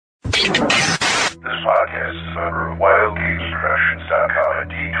This podcast is a member of WildGamesProductions.com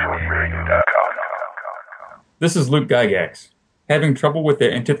and D20Radio.com. This is Luke Gygax. Having trouble with the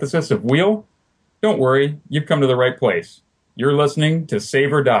antithesis of wheel? Don't worry, you've come to the right place. You're listening to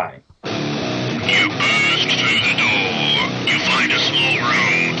Save or Die. You burst through the door. You find a small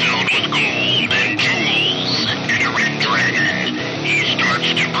room filled with gold and jewels and a red dragon. He starts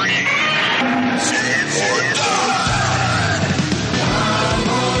to breathe. Save or die! I'm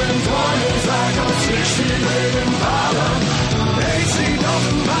rolling 20s like a 60 waving bottom. AC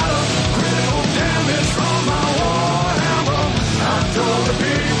doesn't matter. Critical damage from my war hammer. I told the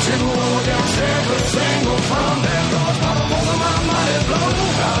beach and war against every single from that cross. Over my mighty blow.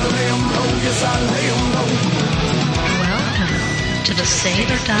 I lay 'em low, yes I lay 'em low. Welcome to the Save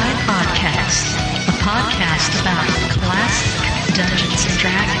or Die podcast, a podcast about classic Dungeons and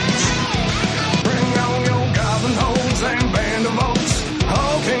Dragons. Bring on your goblin holes and band of oaks.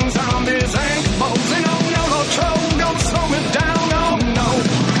 Hulking zombies and bows. And oh no, no troll, don't slow me down, oh no.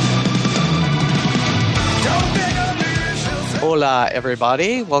 Don't dig a leash. Hola,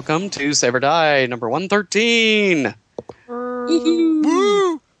 everybody. Welcome to Save or Die number 113.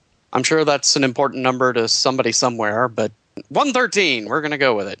 Woo! I'm sure that's an important number to somebody somewhere, but 113, we're going to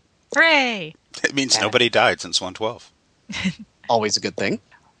go with it. Hooray! It means nobody died since 112. Always a good thing.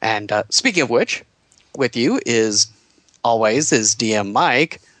 And speaking of which, with you is always is DM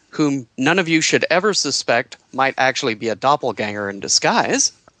Mike, whom none of you should ever suspect might actually be a doppelganger in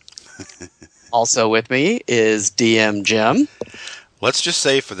disguise. Also with me is DM Jim. Let's just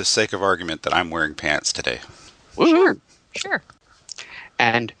say, for the sake of argument, that I'm wearing pants today. Woo! Sure.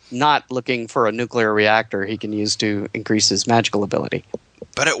 And not looking for a nuclear reactor he can use to increase his magical ability.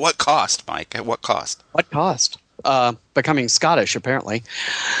 But at what cost, Mike? At what cost? What cost? Becoming Scottish, apparently.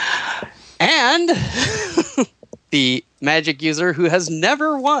 And the magic user who has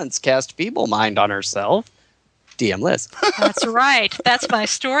never once cast Feeble Mind on herself, DM Liz. That's right. That's my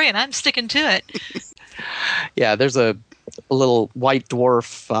story, and I'm sticking to it. Yeah, there's a little white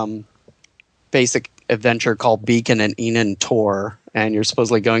dwarf basic adventure called Beacon and Enon Tor, and you're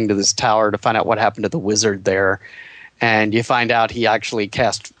supposedly going to this tower to find out what happened to the wizard there, and you find out he actually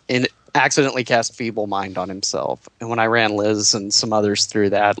accidentally cast Feeble Mind on himself. And when I ran Liz and some others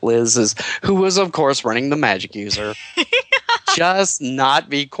through that, Liz who was of course running the magic user, just not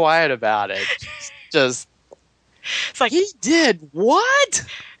be quiet about it. Just It's like, he did what?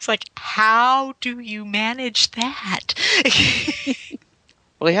 It's like, how do you manage that?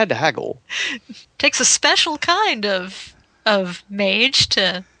 Well, he had to haggle. Takes a special kind of mage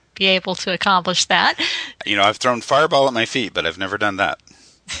to be able to accomplish that. You know, I've thrown fireball at my feet, but I've never done that.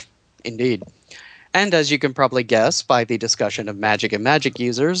 Indeed. And as you can probably guess by the discussion of magic and magic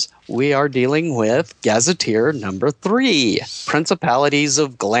users, we are dealing with Gazetteer number 3, Principalities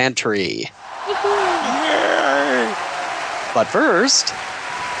of Glantri. But first...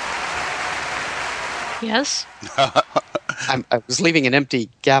 Yes? I was leaving an empty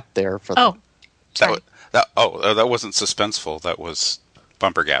gap there for Oh, sorry. That wasn't suspenseful. That was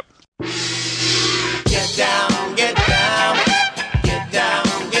bumper gap. Get down, get down, get down,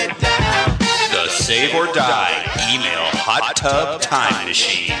 get down. The Save or Die email hot tub time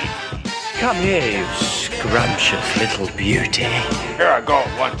machine. Come here, you scrumptious little beauty. Here I go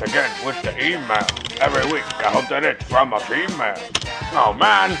once again with the email. Every week I hope that it's from a female. Oh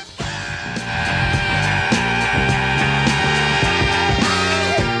man.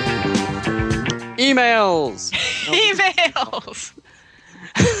 Emails! Emails!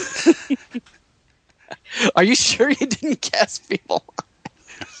 Are you sure you didn't cast Feeble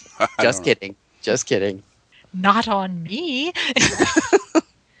Mind? Just kidding. Just kidding. Not on me.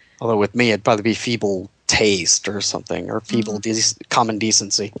 Although with me, it'd probably be Feeble Taste or something, or Feeble Common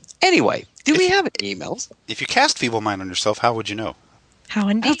Decency. Anyway, do we have any emails? If you cast Feeble Mind on yourself, how would you know? How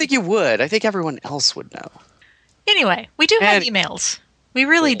I indeed. don't think you would. I think everyone else would know. Anyway, we do have emails. We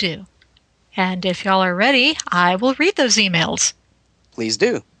really do. And if y'all are ready, I will read those emails. Please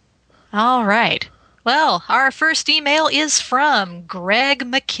do. All right. Well, our first email is from Greg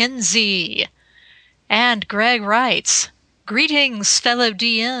McKenzie. And Greg writes, "Greetings, fellow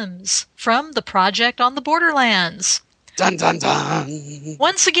DMs, from the Project on the Borderlands. Dun dun dun!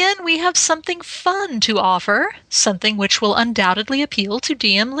 Once again, we have something fun to offer, something which will undoubtedly appeal to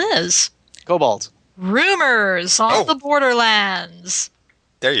DM Liz. Kobolds. Rumors on the Borderlands."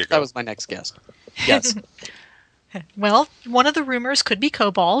 There you go. That was my next guess. Yes. Well, one of the rumors could be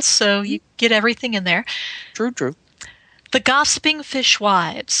kobolds, so you get everything in there. True, true. The gossiping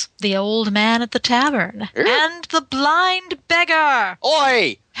fishwives, the old man at the tavern, and the blind beggar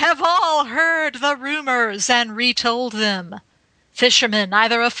Oi! have all heard the rumors and retold them. Fishermen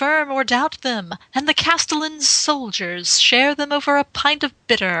either affirm or doubt them, and the castellan's soldiers share them over a pint of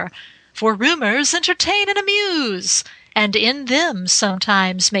bitter. For rumors entertain and amuse, and in them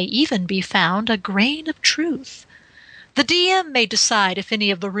sometimes may even be found a grain of truth. The DM may decide if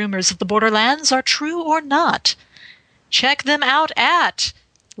any of the rumors of the Borderlands are true or not. Check them out at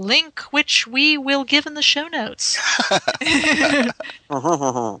link which we will give in the show notes.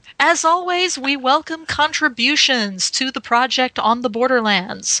 As always, we welcome contributions to the project on the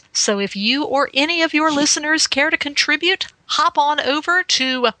Borderlands. So if you or any of your listeners care to contribute, hop on over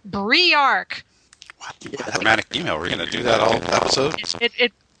to Briark. Dramatic email. We're going to do that all episode?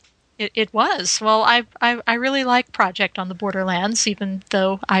 It was. Well, I really like Project on the Borderlands, even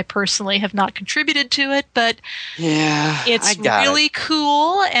though I personally have not contributed to it, but yeah, it's really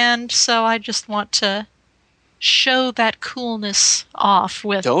cool, and so I just want to show that coolness off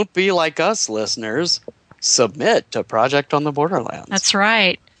with... Don't be like us, listeners. Submit to Project on the Borderlands. That's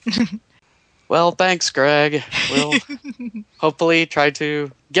right. Well, thanks, Greg. We'll hopefully try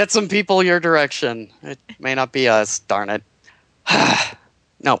to get some people your direction. It may not be us, darn it.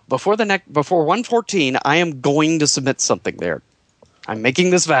 No, before 114, I am going to submit something there. I'm making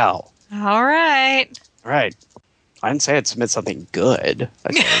this vow. All right. All right. I didn't say I'd submit something good.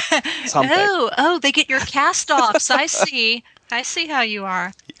 I said something. Oh, they get your cast-offs. I see. I see how you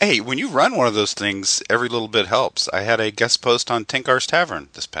are. Hey, when you run one of those things, every little bit helps. I had a guest post on Tinkar's Tavern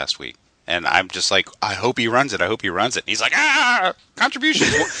this past week. And I'm just like, I hope he runs it. I hope he runs it. And he's like,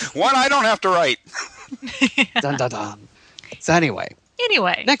 contributions. One I don't have to write. Dun, dun, dun. So anyway,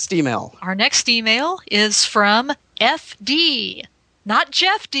 next email. Our next email is from FD. Not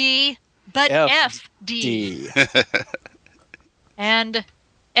Jeff D, but FD. And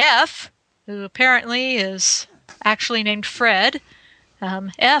F, who apparently is actually named Fred,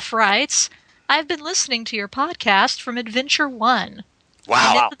 F writes, I've been listening to your podcast from Adventure 1.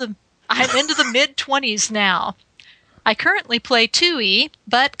 Wow. I'm into the mid-20s now. I currently play 2E,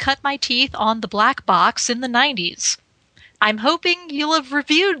 but cut my teeth on the Black Box in the 90s. I'm hoping you'll have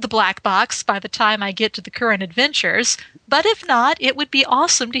reviewed the Black Box by the time I get to the current adventures, but if not, it would be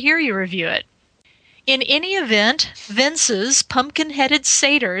awesome to hear you review it. In any event, Vince's pumpkin-headed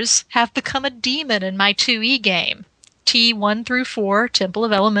satyrs have become a demon in my 2E game, T1 through 4, Temple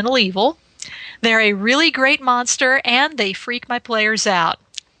of Elemental Evil. They're a really great monster, and they freak my players out.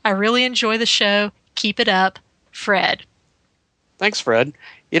 I really enjoy the show. Keep it up, Fred. Thanks, Fred.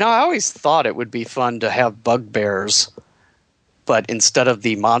 You know, I always thought it would be fun to have bugbears, but instead of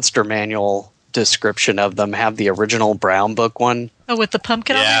the monster manual description of them, have the original Brown Book one. Oh, with the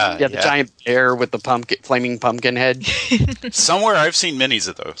pumpkin on it? Yeah, the giant bear with the flaming pumpkin head. Somewhere I've seen minis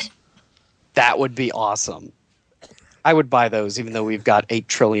of those. That would be awesome. I would buy those, even though we've got 8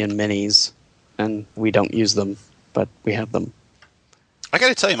 trillion minis, and we don't use them, but we have them. I got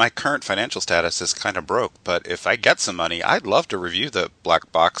to tell you, my current financial status is kind of broke, but if I get some money, I'd love to review the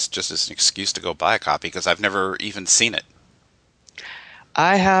Black Box just as an excuse to go buy a copy, because I've never even seen it.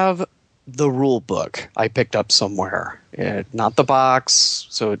 I have the rule book I picked up somewhere. Not the box,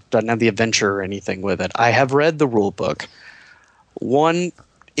 so it doesn't have the adventure or anything with it. I have read the rule book.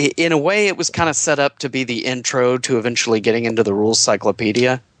 In a way, it was kind of set up to be the intro to eventually getting into the rules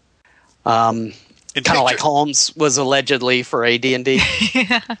cyclopedia. Kind of like Holmes was allegedly for AD&D.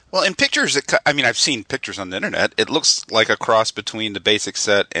 Well, in pictures, I've seen pictures on the internet. It looks like a cross between the basic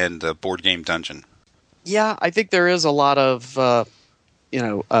set and the board game dungeon. Yeah, I think there is a lot of,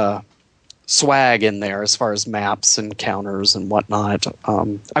 swag in there as far as maps and counters and whatnot.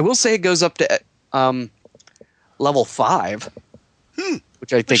 I will say it goes up to level 5,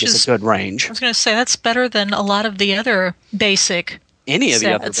 which I think is a good range. I was going to say, that's better than a lot of the other basic Any of sets.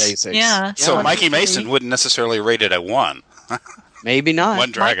 the other basics. Yeah. So Mikey Mason wouldn't necessarily rate it at 1. Maybe not.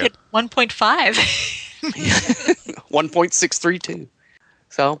 One dragon. 1.5. 1.632.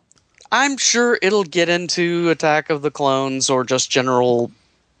 So I'm sure it'll get into Attack of the Clones or just general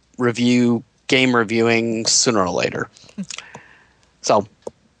game reviewing sooner or later. So,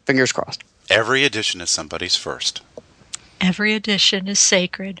 fingers crossed. Every edition is somebody's first. Every edition is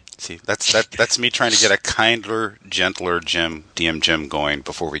sacred. See, that's me trying to get a kinder, gentler DM Jim going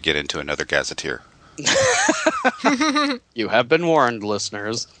before we get into another gazetteer. You have been warned,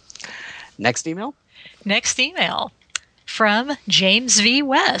 listeners. Next email? Next email from James V.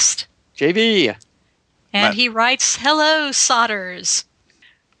 West. JV. And he writes, Hello, Sodders.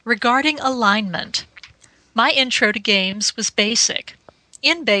 Regarding alignment, my intro to games was basic.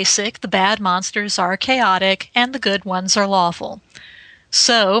 In basic, the bad monsters are chaotic and the good ones are lawful.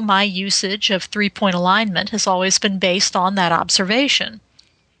 So, my usage of 3-point alignment has always been based on that observation.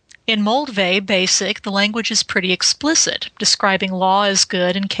 In Moldvay Basic, the language is pretty explicit, describing law as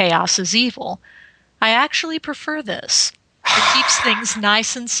good and chaos as evil. I actually prefer this. It keeps things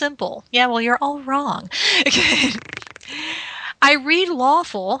nice and simple. Yeah, well, you're all wrong. I read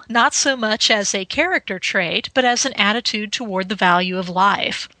lawful not so much as a character trait, but as an attitude toward the value of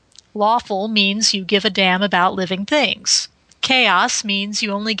life. Lawful means you give a damn about living things. Chaos means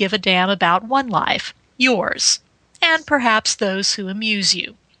you only give a damn about one life, yours, and perhaps those who amuse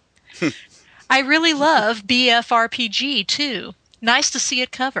you. I really love BFRPG, too. Nice to see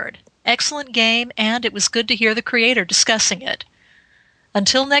it covered. Excellent game, and it was good to hear the creator discussing it.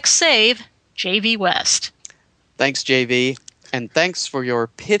 Until next save, JV West. Thanks, JV. And thanks for your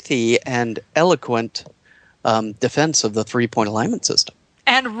pithy and eloquent defense of the 3-point alignment system.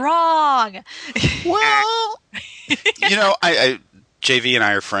 And wrong! Well, JV and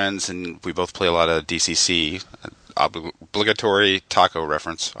I are friends, and we both play a lot of DCC. Obligatory taco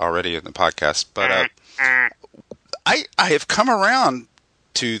reference already in the podcast. But I have come around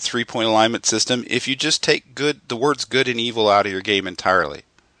to 3-point alignment system if you just take the words good and evil out of your game entirely.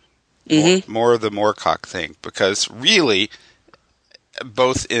 Mm-hmm. More of the Moorcock thing. Because really,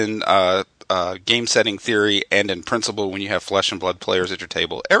 both in game setting theory and in principle, when you have flesh and blood players at your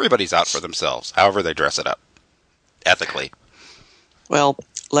table, everybody's out for themselves, however they dress it up, ethically. Well,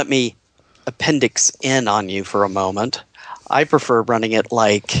 let me appendix in on you for a moment. I prefer running it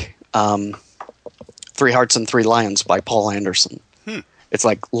like 3 Hearts and 3 Lions by Paul Anderson. It's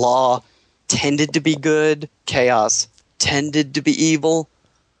like law tended to be good, chaos tended to be evil,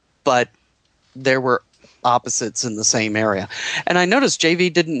 but there were opposites in the same area. And I noticed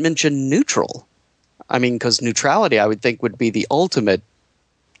JV didn't mention neutral. I mean, because neutrality, I would think, would be the ultimate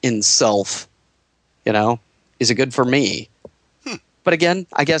in self. Is it good for me? But again,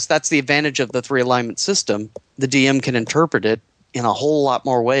 I guess that's the advantage of the 3 alignment system. The DM can interpret it in a whole lot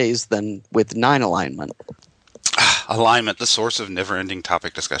more ways than with 9 alignment. Alignment, the source of never-ending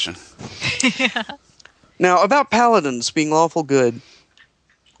topic discussion. Yeah. Now, about paladins being lawful good,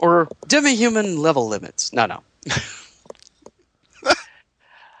 or demi-human level limits. No.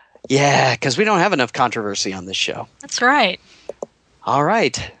 Yeah, because we don't have enough controversy on this show. That's right. All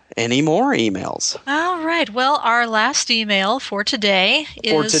right. Any more emails? All right. Well, our last email for today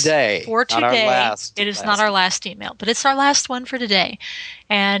is... For today. Not our last. It is not our last email, but it's our last one for today.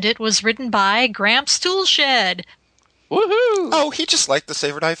 And it was written by Gramps Toolshed. Woohoo! Oh, he just liked the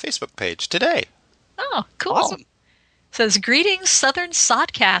Saver Die Facebook page today. Oh, cool. Awesome. Says, greetings, Southern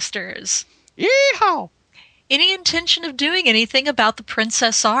Sodcasters. Yeehaw! Any intention of doing anything about the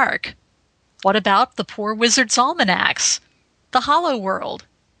Princess Ark? What about the Poor Wizard's Almanacs? The Hollow World?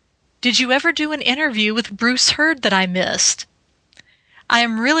 Did you ever do an interview with Bruce Hurd that I missed? I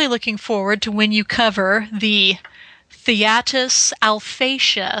am really looking forward to when you cover the Theatus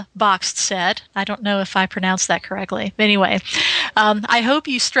Alphatia boxed set. I don't know if I pronounced that correctly. Anyway, I hope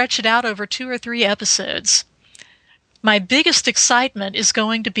you stretch it out over 2 or 3 episodes. My biggest excitement is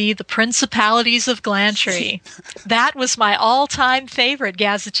going to be the Principalities of Glantri. That was my all-time favorite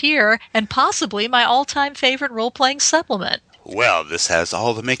gazetteer and possibly my all-time favorite role-playing supplement. Well, this has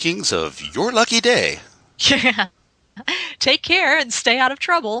all the makings of your lucky day. Yeah. Take care and stay out of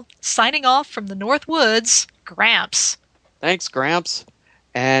trouble. Signing off from the North Woods, Gramps. Thanks, Gramps.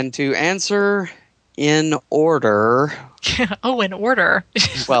 And to answer in order... Oh, in order.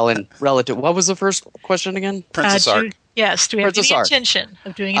 Well, in relative... What was the first question again? Princess Ark. Yes, do we have Princess any Ark. intention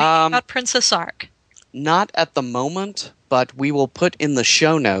of doing anything about Princess Ark? Not at the moment, but we will put in the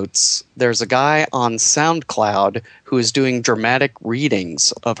show notes. There's a guy on SoundCloud who is doing dramatic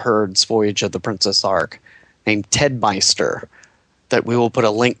readings of Hurd's Voyage of the Princess Ark named Ted Meister that we will put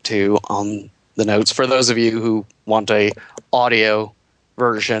a link to on the notes for those of you who want a audio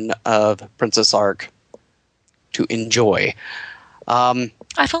version of Princess Ark to enjoy.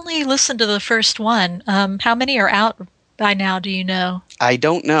 I've only listened to the first one. How many are out by now, do you know? I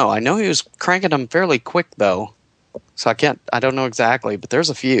don't know. I know he was cranking them fairly quick, though. So I don't know exactly, but there's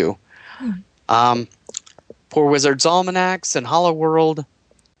a few. Poor Wizard's Almanacs and Hollow World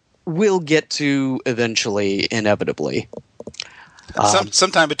we'll get to eventually, inevitably.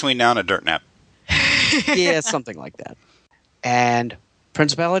 Sometime between now and a dirt nap. Yeah, something like that. And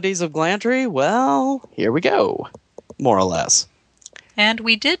Principalities of Glantri, well, here we go. More or less. And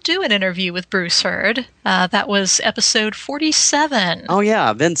we did do an interview with Bruce Hurd. That was episode 47. Oh,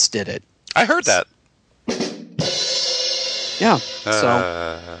 yeah, Vince did it. I heard that. Yeah,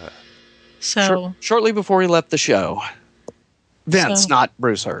 So shortly before he left the show. Vince, not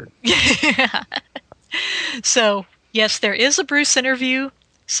Bruce Hurd. So, yes, there is a Bruce interview.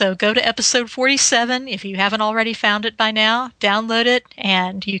 So go to episode 47 if you haven't already found it by now. Download it,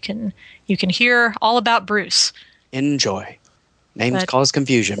 and you can hear all about Bruce. Enjoy. Names cause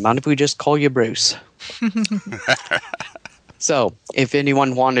confusion. Mind if we just call you Bruce? So, if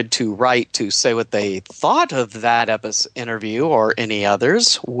anyone wanted to write to say what they thought of that interview or any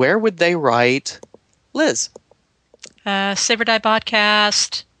others, where would they write? Liz?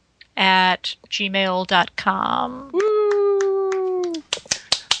 SaberDiePodcast at gmail.com. Woo!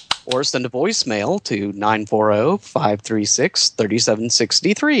 Or send a voicemail to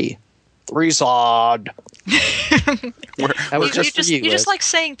 940-536-3763. Three-sod. That was just for you, You just Liz. like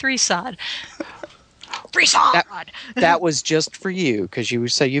saying three-sod. Three-sod! That was just for you, because you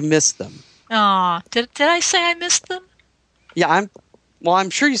say you missed them. Aw, did I say I missed them? Yeah, I'm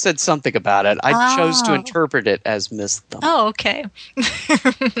sure you said something about it. I chose to interpret it as missed them. Oh, okay.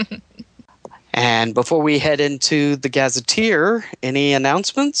 And before we head into the Gazetteer, any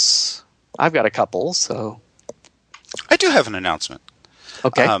announcements? I've got a couple, so... I do have an announcement.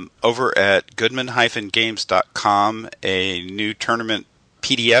 Okay. Over at goodman-games.com, a new tournament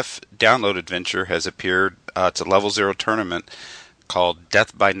PDF download adventure has appeared. It's a level 0 tournament called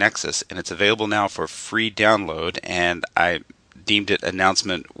Death by Nexus, and it's available now for free download, and I deemed it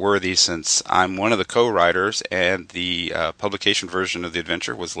announcement worthy since I'm one of the co-writers, and the publication version of the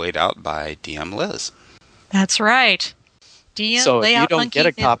adventure was laid out by DM Liz. That's right. DM So if you Layout don't Monkey get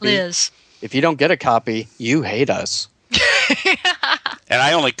a copy, Liz. if you don't get a copy, you hate us. And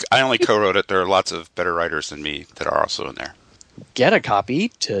I only co-wrote it. There are lots of better writers than me that are also in there. Get a copy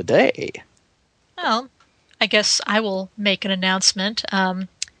today. Well, I guess I will make an announcement.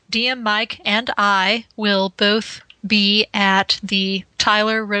 DM Mike and I will both be at the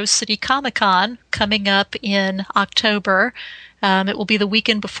Tyler Rose City Comic Con coming up in October. It will be the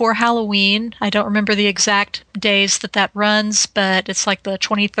weekend before Halloween. I don't remember the exact days that runs, but it's like the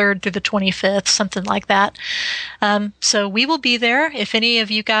 23rd through the 25th, something like that. So we will be there. If any of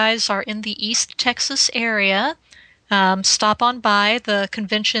you guys are in the East Texas area, stop on by. The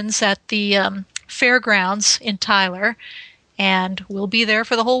convention's at the fairgrounds in Tyler, and we'll be there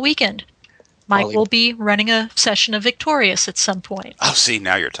for the whole weekend. Mike will be running a session of Victorious at some point. Oh, see,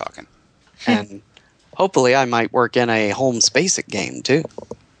 now you're talking. And hopefully I might work in a Holmes Basic game, too.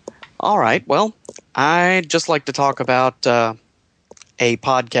 All right, well, I'd just like to talk about a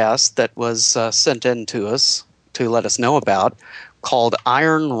podcast that was sent in to us to let us know about called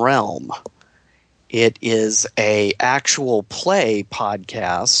Iron Realm. It is a actual play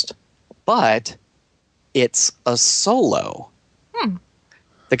podcast, but it's a solo.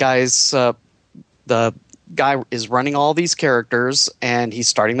 The guy is running all these characters, and he's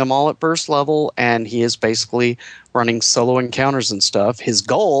starting them all at first level, and he is basically running solo encounters and stuff. His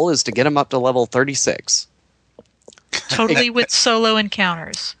goal is to get him up to level 36. Totally with solo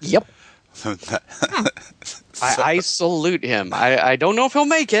encounters. Yep. I salute him. I don't know if he'll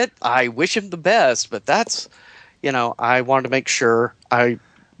make it. I wish him the best, but that's, I wanted to make sure. I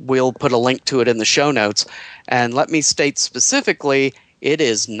will put a link to it in the show notes. And let me state specifically, it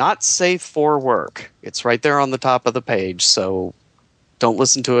is not safe for work. It's right there on the top of the page, so don't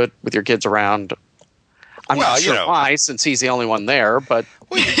listen to it with your kids around. I'm not sure why, since he's the only one there, but...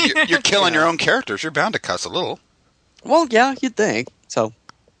 Well, you're killing your own characters. You're bound to cuss a little. Well, yeah, you'd think. So,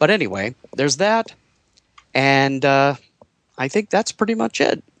 but anyway, there's that. And I think that's pretty much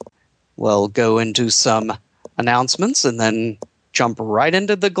it. We'll go into some announcements and then jump right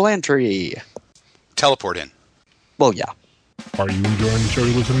into the Glantri. Teleport in. Well, yeah. Are you enjoying the show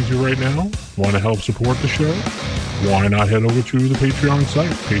you're listening to right now? Want to help support the show? Why not head over to the Patreon site,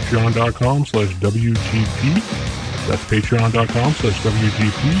 patreon.com/WGP. That's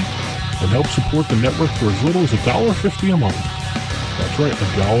patreon.com/WGP. And help support the network for as little as $1.50 a month. That's right,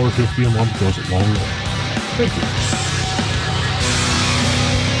 $1.50 a month goes a long way. Thank you.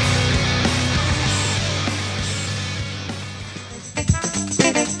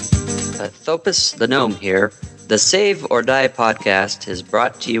 Thopus the Gnome here. The Save or Die podcast is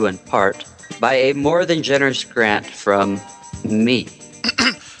brought to you in part by a more than generous grant from me.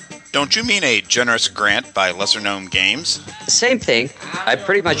 Don't you mean a generous grant by Lesser Known Games? Same thing. I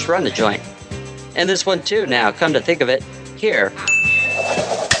pretty much run the joint. And this one too now, come to think of it. Here.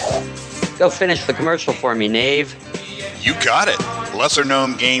 Go finish the commercial for me, knave. You got it. Lesser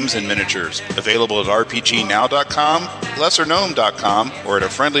Known Games and Miniatures. Available at rpgnow.com, lesserknown.com, or at a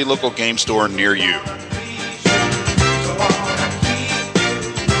friendly local game store near you.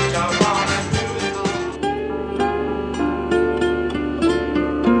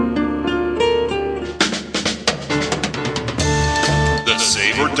 The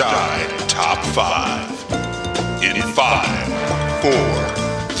Save or Die Top 5. In 5, 4,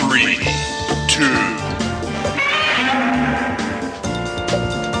 3, 2.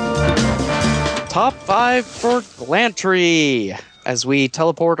 Top 5 for Glantri as we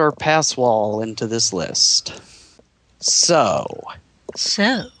teleport our pass wall into this list. So,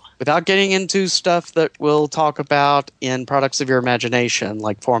 without getting into stuff that we'll talk about in products of your imagination,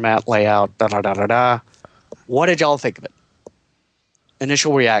 like format, layout, what did y'all think of it?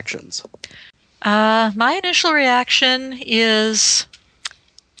 Initial reactions. My initial reaction is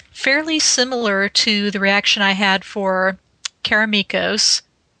fairly similar to the reaction I had for Karamikos.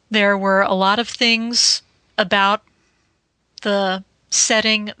 There were a lot of things about the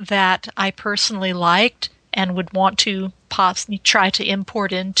setting that I personally liked and would want to possibly try to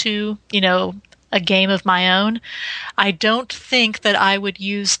import into, a game of my own. I don't think that I would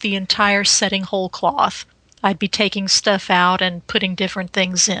use the entire setting whole cloth. I'd be taking stuff out and putting different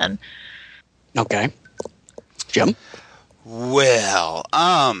things in. Okay. Jim? Well,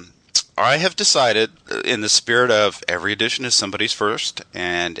 I have decided, in the spirit of every edition is somebody's first,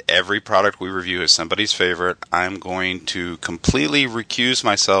 and every product we review is somebody's favorite, I'm going to completely recuse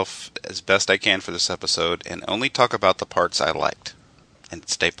myself as best I can for this episode and only talk about the parts I liked and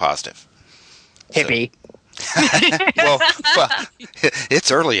stay positive. Hippie. Well,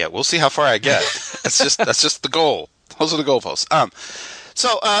 it's early yet. We'll see how far I get. That's just the goal. Those are the goalposts.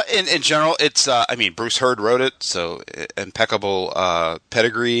 So, in general, it's, Bruce Hurd wrote it, so impeccable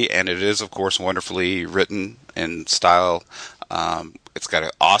pedigree, and it is, of course, wonderfully written in style. It's got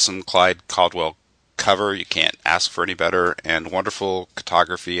an awesome Clyde Caldwell cover. You can't ask for any better, and wonderful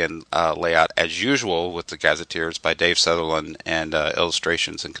cartography and layout, as usual, with the Gazetteers by Dave Sutherland and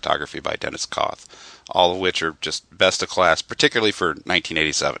illustrations and cartography by Dennis Koth, all of which are just best of class, particularly for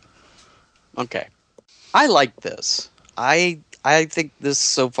 1987. Okay. I like this. I think this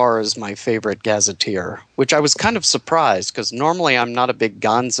so far is my favorite Gazetteer, which I was kind of surprised because normally I'm not a big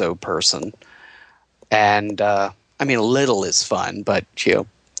Gonzo person. And, little is fun, but,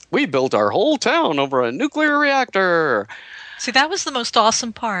 we built our whole town over a nuclear reactor. See, that was the most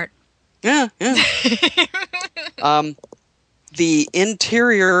awesome part. Yeah. The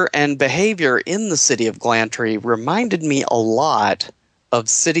interior and behavior in the city of Glantri reminded me a lot of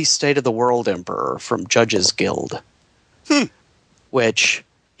City State of the World Emperor from Judges Guild. Which,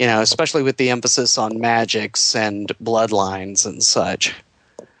 especially with the emphasis on magics and bloodlines and such.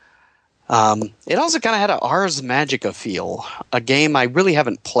 It also kind of had an Ars Magica feel, a game I really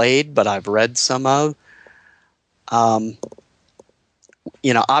haven't played, but I've read some of.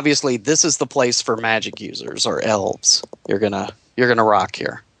 Obviously this is the place for magic users or elves. You're gonna rock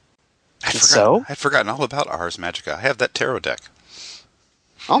here. I'd forgotten all about Ars Magica. I have that tarot deck.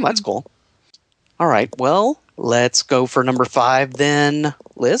 Oh, that's cool. All right, well, let's go for number 5 then.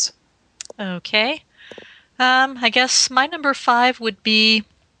 Liz? Okay. I guess my number 5 would be,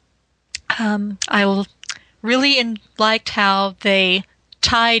 I really liked how they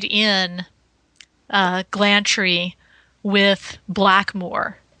tied in Glantri with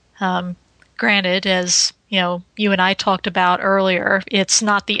Blackmoor. Granted, as you and I talked about earlier, it's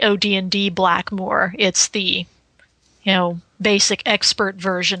not the OD&D Blackmoor. It's the basic expert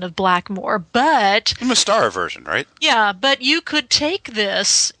version of Blackmoor, but the Mystara version, right? Yeah, but you could take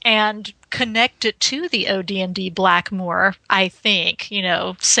this and connect it to the OD&D Blackmoor, I think,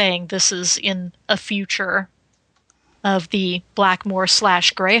 saying this is in a future of the Blackmoor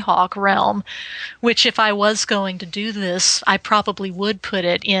 / Greyhawk realm, which if I was going to do this, I probably would put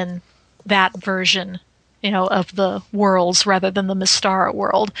it in that version, of the worlds rather than the Mystara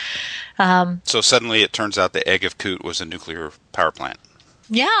world. So suddenly it turns out the Egg of Coot was a nuclear power plant.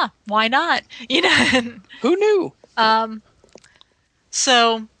 Yeah, why not? Who knew?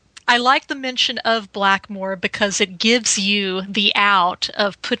 So I like the mention of Blackmoor because it gives you the out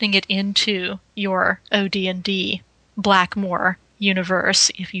of putting it into your OD&D Blackmoor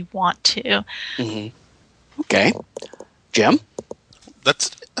universe if you want to. Mm-hmm. Okay. Jim?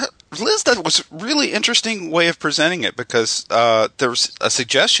 Liz, that was a really interesting way of presenting it because there's a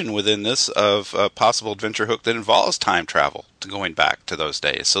suggestion within this of a possible adventure hook that involves time travel to going back to those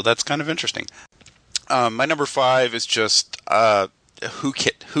days. So that's kind of interesting. My number 5 is just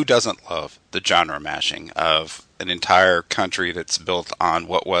who doesn't love the genre mashing of an entire country that's built on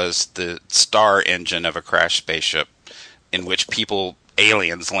what was the star engine of a crashed spaceship in which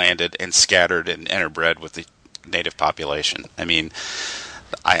aliens landed and scattered and interbred with the native population. I mean,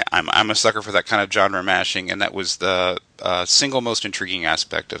 I'm a sucker for that kind of genre mashing, and that was the single most intriguing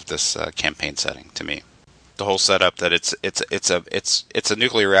aspect of this campaign setting to me. The whole setup that it's a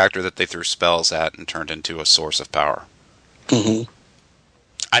nuclear reactor that they threw spells at and turned into a source of power. Mm-hmm.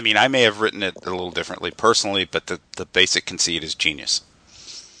 I mean, I may have written it a little differently personally, but the basic conceit is genius.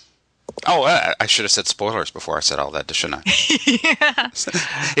 Oh, I should have said spoilers before I said all that, shouldn't I? Yeah.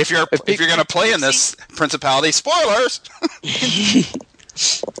 If you're going to play in this Principality, spoilers.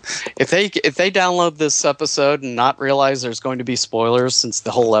 If they download this episode and not realize there's going to be spoilers since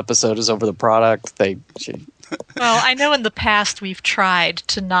the whole episode is over the product, they should. Well, I know in the past we've tried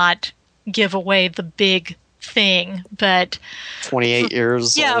to not give away the big thing, but 28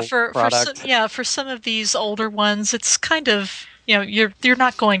 years old product. For some of these older ones, it's kind of, you're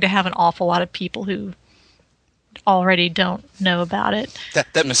not going to have an awful lot of people who already don't know about it.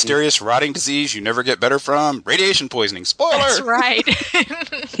 That mysterious rotting disease you never get better from, radiation poisoning. Spoiler. That's right.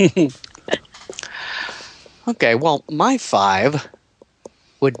 Okay, well, my 5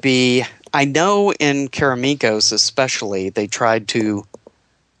 would be, I know in Keramikos especially, they tried to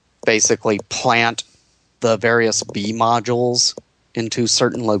basically plant the various B modules into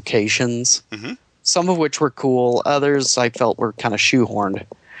certain locations, some of which were cool, others I felt were kind of shoehorned.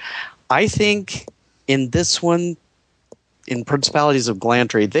 I think in this one, in Principalities of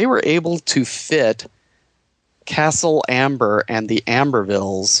Glantri, they were able to fit Castle Amber and the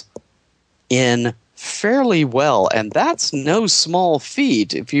Ambervilles in fairly well, and that's no small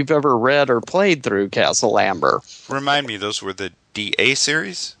feat if you've ever read or played through Castle Amber. Remind me, those were the DA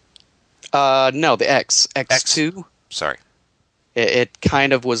series? No, the X2. Sorry. It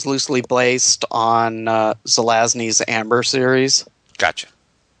kind of was loosely based on Zelazny's Amber series. Gotcha.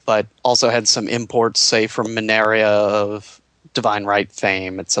 But also had some imports, say, from Mineria of Divine Right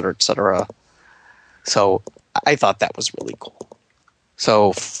fame, etc., etc. So I thought that was really cool.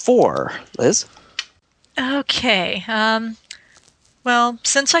 So 4, Liz? Okay. Well,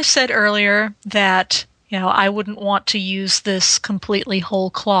 since I said earlier that I wouldn't want to use this completely whole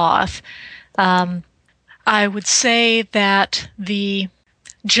cloth, I would say that the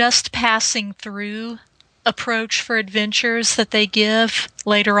just passing through approach for adventures that they give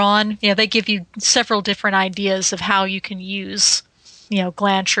later on, they give you several different ideas of how you can use,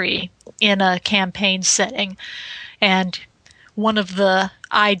 Glantri in a campaign setting. And one of the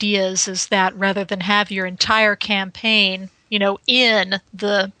ideas is that rather than have your entire campaign, in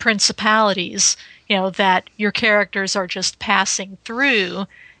the Principalities, that your characters are just passing through,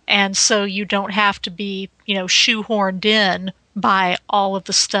 and so you don't have to be, shoehorned in by all of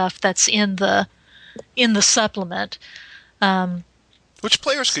the stuff that's in the supplement. Which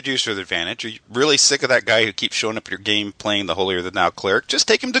players could use to their advantage? Are you really sick of that guy who keeps showing up at your game playing the holier than thou cleric? Just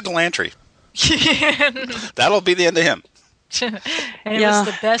take him to Glantri. That'll be the end of him. And it was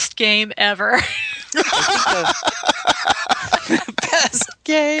the best game ever. Best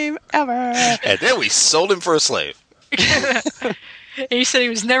game ever. And then we sold him for a slave. And he said he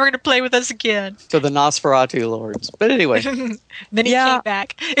was never going to play with us again. To the Nosferatu lords. But anyway. Then he came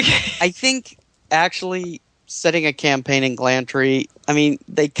back. I think actually setting a campaign in Glantri, I mean,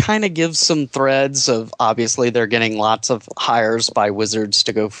 they kind of give some threads of, obviously they're getting lots of hires by wizards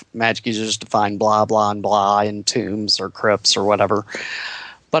to go, magic users to find blah, blah, and blah in tombs or crypts or whatever.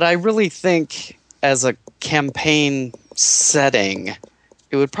 But I really think as a campaign setting,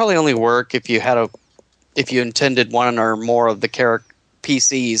 it would probably only work if you intended one or more of the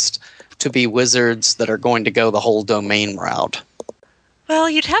PCs to be wizards that are going to go the whole domain route. Well,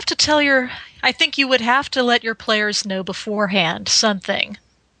 you'd have to I think you would have to let your players know beforehand something.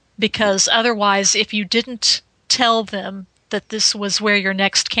 Because otherwise, if you didn't tell them that this was where your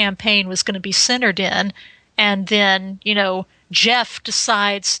next campaign was going to be centered in, and then, Jeff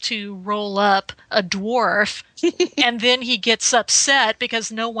decides to roll up a dwarf, and then he gets upset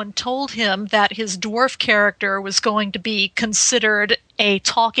because no one told him that his dwarf character was going to be considered a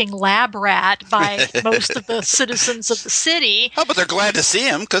talking lab rat by most of the citizens of the city. Oh, but they're glad to see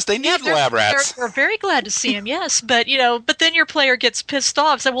him because they need lab rats. They're very glad to see him, yes. But, but then your player gets pissed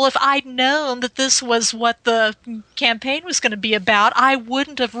off. Say, well, if I'd known that this was what the campaign was going to be about, I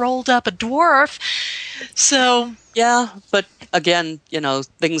wouldn't have rolled up a dwarf. So... Yeah, but again,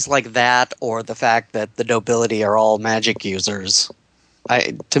 things like that, or the fact that the nobility are all magic users.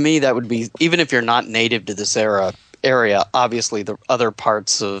 To me, that would be, even if you're not native to this area, obviously the other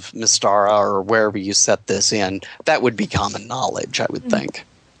parts of Mystara or wherever you set this in, that would be common knowledge, I would think.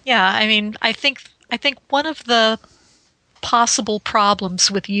 Yeah, I mean, I think one of the possible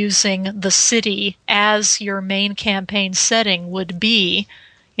problems with using the city as your main campaign setting would be,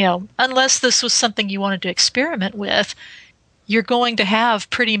 unless this was something you wanted to experiment with, you're going to have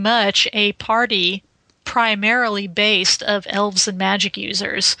pretty much a party primarily based of elves and magic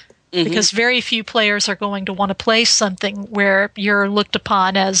users. Mm-hmm. Because very few players are going to want to play something where you're looked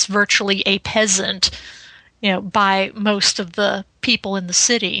upon as virtually a peasant, by most of the people in the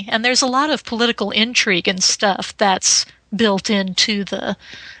city. And there's a lot of political intrigue and stuff that's built into the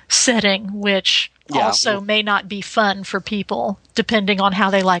setting, which also may not be fun for people, depending on how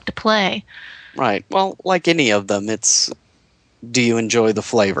they like to play. Right. Well, like any of them, it's do you enjoy the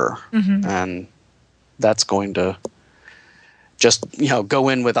flavor? Mm-hmm. And that's going to just, go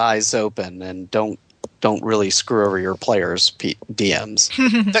in with eyes open and don't really screw over your players' DMs.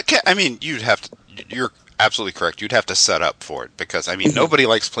 You're absolutely correct. You'd have to set up for it because, nobody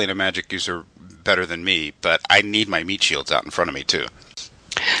likes playing a magic user better than me, but I need my meat shields out in front of me, too.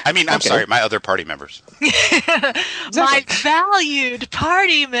 I'm sorry, my other party members. My valued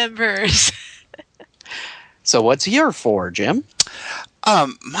party members. So what's your 4, Jim?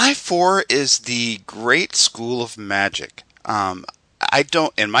 My 4 is the Great School of Magic. I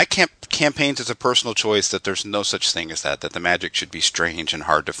don't, in my campaigns, it's a personal choice that there's no such thing as that the magic should be strange and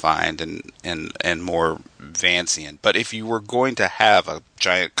hard to find and more Vancian. But if you were going to have a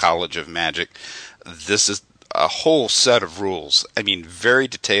giant college of magic, this is a whole set of rules. Very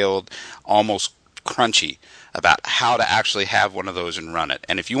detailed, almost crunchy about how to actually have one of those and run it.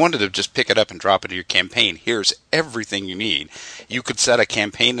 And if you wanted to just pick it up and drop it in your campaign, here's everything you need. You could set a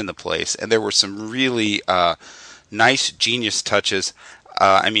campaign into place, and there were some really nice genius touches.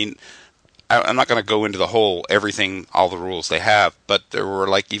 I'm not going to go into the whole everything, all the rules they have, but there were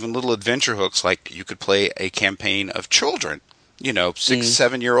even little adventure hooks, like you could play a campaign of children.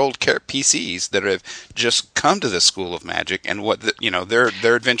 6-7-year-old PCs that have just come to this school of magic, and what their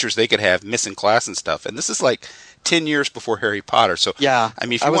adventures they could have missing class and stuff. And this is 10 years before Harry Potter. So yeah,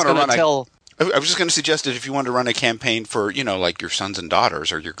 if you want to run I was just going to suggest that if you want to run a campaign for your sons and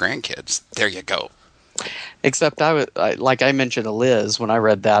daughters or your grandkids, there you go. Except like I mentioned to Liz when I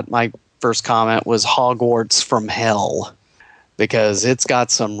read that, my first comment was Hogwarts from hell. Because it's got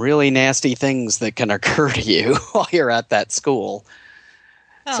some really nasty things that can occur to you while you're at that school.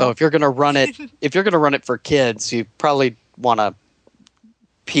 Oh. So if you're going to run it, for kids, you probably want to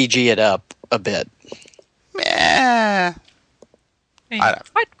PG it up a bit.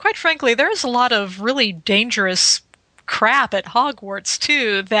 Quite frankly, there's a lot of really dangerous crap at Hogwarts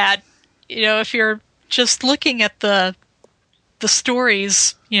too. That if you're just looking at the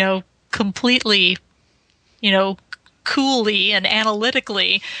stories, completely, coolly and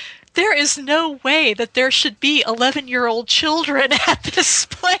analytically, there is no way that there should be 11-year-old children at this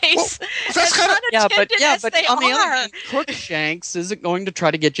place. Well, that's kind of but on the other hand, Crookshanks isn't going to try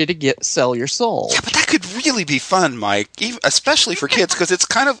to get you to sell your soul. Yeah, but that could really be fun, Mike, especially for kids, because it's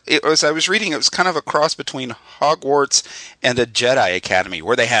as I was reading, it was kind of a cross between Hogwarts and the Jedi Academy,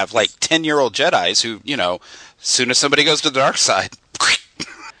 where they have 10-year-old Jedis who, as soon as somebody goes to the dark side.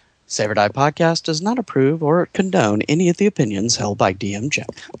 Save or Die Podcast does not approve or condone any of the opinions held by DM Jim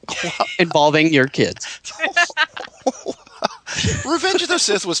involving your kids. Revenge of the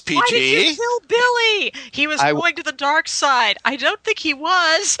Sith was PG. Why did you kill Billy? He was going to the dark side. I don't think he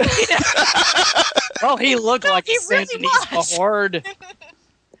was. Well, he looked like a really Santanese horde.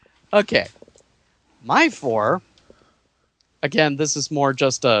 Okay. My 4, again, this is more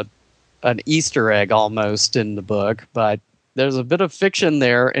just an Easter egg almost in the book, but there's a bit of fiction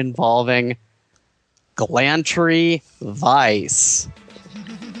there involving Glantri Vice.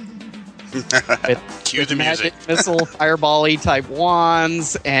 Cue the music. Missile fireball-y type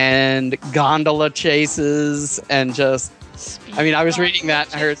wands and gondola chases and just... I was reading that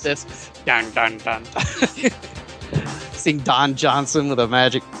and I heard this... Dun, dun, dun. Seeing Don Johnson with a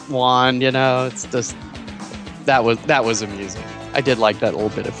magic wand, it's just... That was amusing. I did like that little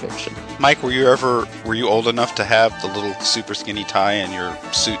bit of fiction. Mike, were you old enough to have the little super skinny tie and your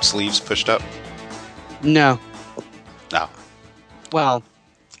suit sleeves pushed up? No. No. Well,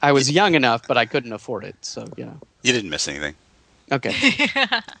 I was young enough, but I couldn't afford it, so, You didn't miss anything. Okay.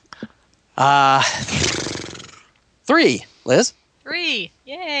 3, Liz. 3,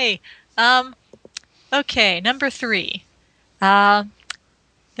 yay. Okay, number 3.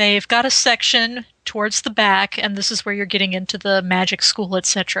 They've got a section towards the back, and this is where you're getting into the magic school,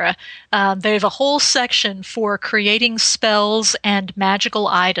 etc. They have a whole section for creating spells and magical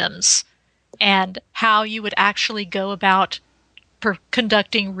items and how you would actually go about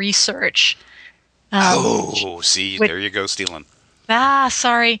conducting research. There you go, stealing.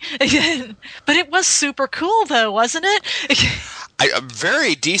 Sorry. But it was super cool, though, wasn't it? A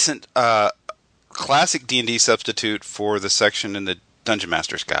very decent classic D&D substitute for the section in the Dungeon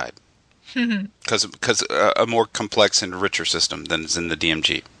Master's Guide. Because a more complex and richer system than is in the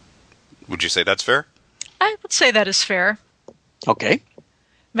DMG. Would you say that's fair? I would say that is fair. Okay.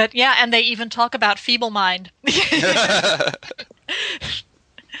 But yeah, and they even talk about feeble mind.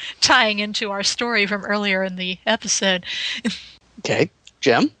 Tying into our story from earlier in the episode. Okay.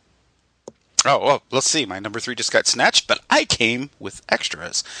 Jim? Oh, well, let's see. My number 3 just got snatched, but I came with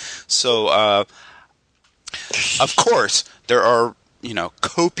extras. So, of course, there are,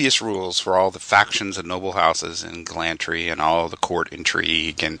 copious rules for all the factions and noble houses in Glantri and all the court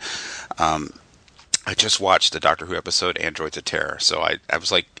intrigue. And I just watched the Doctor Who episode, Androids of Terror. So I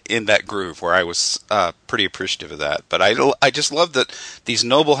was like in that groove where I was pretty appreciative of that. But I just love that these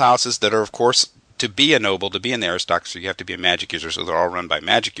noble houses that are, of course, to be a noble, to be an aristocracy, you have to be a magic user, so they're all run by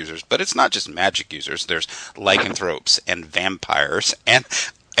magic users. But it's not just magic users. There's lycanthropes and vampires and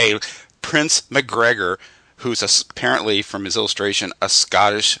a Prince MacGregor, who's apparently, from his illustration, a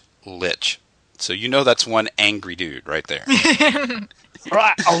Scottish lich. So that's one angry dude right there.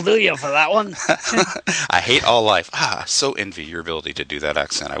 Right, I'll do you for that one. I hate all life. I so envy your ability to do that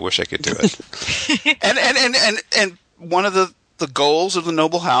accent. I wish I could do it. and one of the goals of the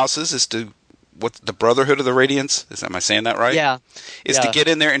noble houses is to, what, the Brotherhood of the Radiance? Am I saying that right? Yeah. Is to get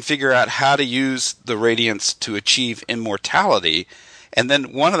in there and figure out how to use the Radiance to achieve immortality. And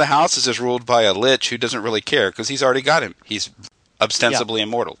then one of the houses is ruled by a lich who doesn't really care because he's already got him. He's ostensibly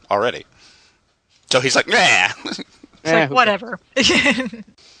immortal already. So he's like, nah. It's like, whatever.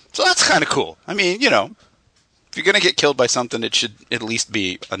 So that's kind of cool. I mean, if you're going to get killed by something, it should at least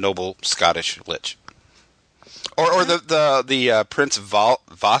be a noble Scottish lich. Or the Prince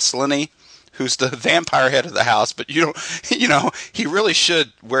Voslany, who's the vampire head of the house, but he really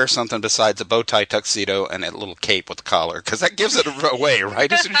should wear something besides a bow tie tuxedo and a little cape with the collar, because that gives it away,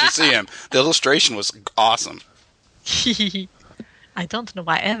 right? As soon as you see him. The illustration was awesome. I don't know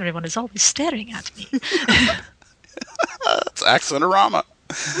why everyone is always staring at me. It's Accentorama.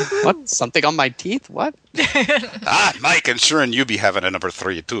 What? Something on my teeth? What? Mike, ensuring you be having a number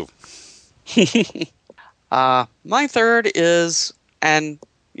 3 too. My third is, and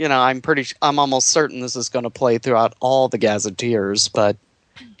I'm almost certain this is going to play throughout all the Gazetteers, but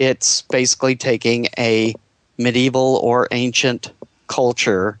it's basically taking a medieval or ancient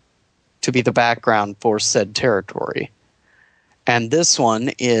culture to be the background for said territory. And this one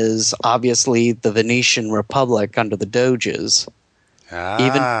is obviously the Venetian Republic under the Doges.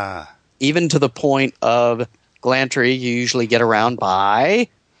 Even to the point of Glantri, you usually get around by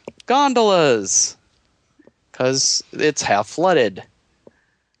gondolas, because it's half flooded.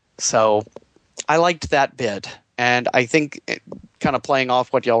 So I liked that bit. And I think, kind of playing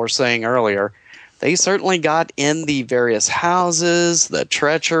off what y'all were saying earlier, they certainly got in the various houses, the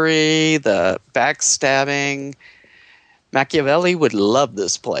treachery, the backstabbing. Machiavelli would love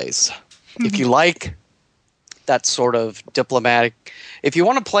this place. If you like that sort of diplomatic... If you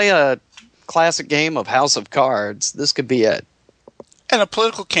want to play a classic game of House of Cards, this could be it. And a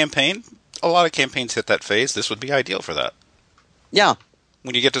political campaign. A lot of campaigns hit that phase. This would be ideal for that. Yeah.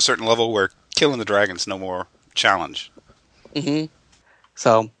 When you get to a certain level where killing the dragon's no more challenge. Mm-hmm.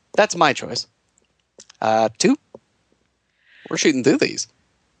 So, that's my choice. 2. We're shooting through these.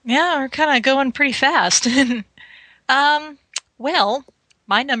 Yeah, we're kind of going pretty fast. Well,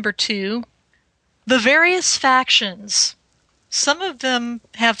 my number 2, the various factions. Some of them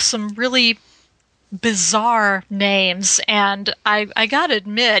have some really bizarre names, and I gotta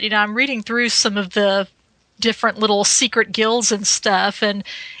admit, I'm reading through some of the different little secret guilds and stuff, and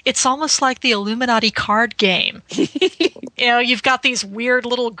it's almost like the Illuminati card game. You've got these weird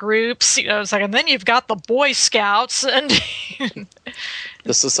little groups, it's like, and then you've got the Boy Scouts and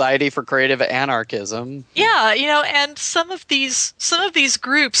the Society for Creative Anarchism. Yeah, and some of these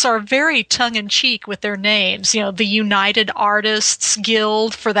groups are very tongue-in-cheek with their names. The United Artists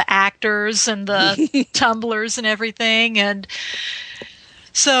Guild for the actors and the tumblers and everything. And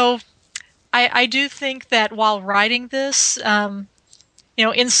so I do think that while writing this,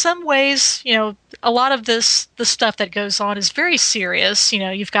 in some ways, a lot of the stuff that goes on is very serious.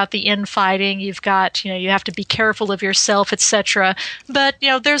 You've got the infighting, you've got, you have to be careful of yourself, etc. But,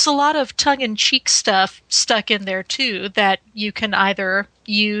 there's a lot of tongue-in-cheek stuff stuck in there, too, that you can either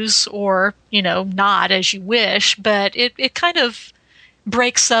use or, not as you wish. But it kind of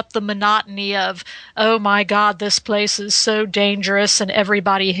breaks up the monotony of, oh my God, this place is so dangerous and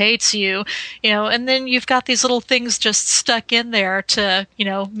everybody hates you, and then you've got these little things just stuck in there to,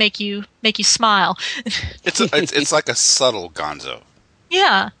 make you smile. It's like a subtle gonzo.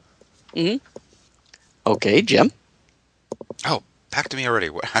 Yeah. Mm-hmm. Okay, Jim. Oh, back to me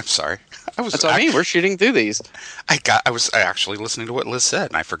already. I'm sorry. That's what I mean. We're shooting through these. I was actually listening to what Liz said,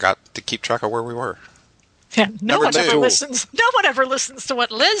 and I forgot to keep track of where we were. Yeah, no Number one 2. ever listens. No one ever listens to what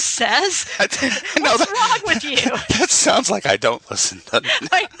Liz says. What's wrong with you? That sounds like I don't listen.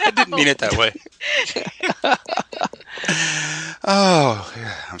 I didn't mean it that way. Oh,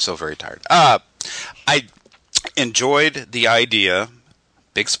 yeah, I'm so very tired. I enjoyed the idea.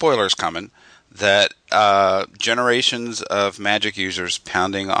 Big spoilers coming. that generations of magic users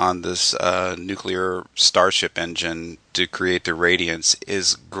pounding on this nuclear starship engine to create the radiance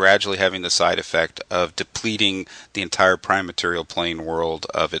is gradually having the side effect of depleting the entire prime material plane world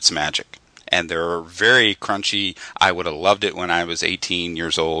of its magic. And there are very crunchy, I would have loved it when I was 18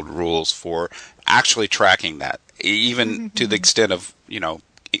 years old, rules for actually tracking that, even to the extent of,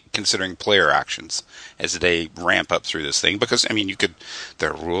 considering player actions as they ramp up through this thing. Because,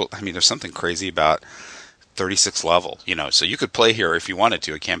 there's something crazy about 36 level, so you could play here if you wanted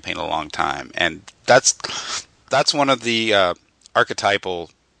to, a campaign a long time. And that's one of the archetypal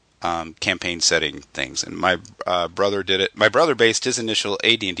campaign setting things. And my brother did it. My brother based his initial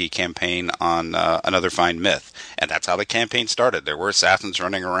AD&D campaign on Another Fine Myth. And that's how the campaign started. There were assassins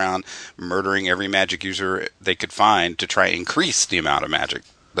running around murdering every magic user they could find to try and increase the amount of magic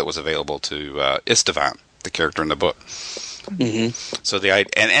that was available to Istvan, the character in the book. Mm-hmm. So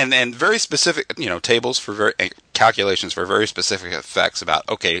and very specific, tables for calculations for very specific effects about,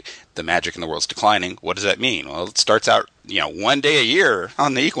 okay, the magic in the world's declining. What does that mean? Well, it starts out, 1 day a year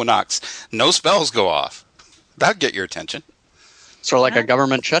on the equinox, no spells go off. That'd get your attention. Sort of like a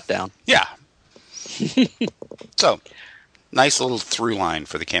government shutdown. Yeah. So, nice little through line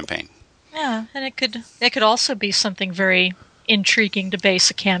for the campaign. Yeah, and it could also be something very intriguing to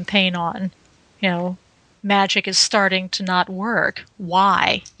base a campaign on. Magic is starting to not work.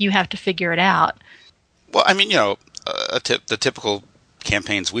 Why? You have to figure it out. Well, the typical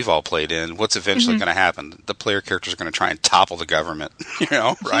campaigns we've all played in, what's eventually going to happen? The player characters are going to try and topple the government,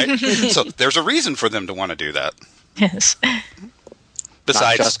 right? So there's a reason for them to want to do that. Yes.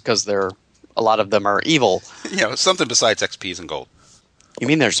 Besides, not just because a lot of them are evil. Something besides XPs and gold. You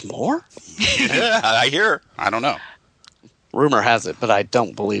mean there's more? Yeah, I hear. I don't know. Rumor has it, but I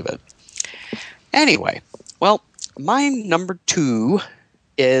don't believe it. Anyway, well, my number 2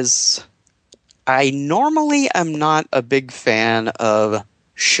 is I normally am not a big fan of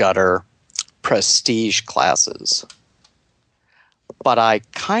Shudder prestige classes, but I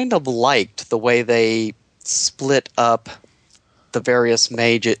kind of liked the way they split up the various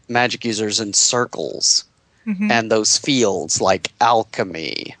magic users in circles and those fields like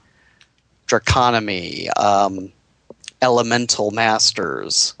alchemy, draconomy, elemental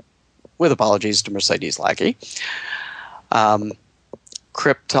masters, with apologies to Mercedes Lackey.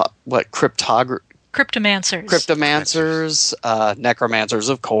 Cryptomancers, necromancers,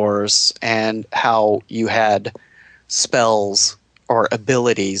 of course, and how you had spells or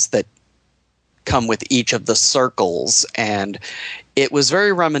abilities that come with each of the circles. And it was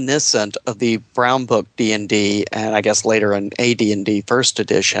very reminiscent of the Brown Book D&D, and I guess later in AD&D first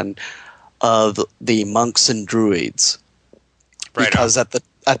edition, of the monks and druids. Right because at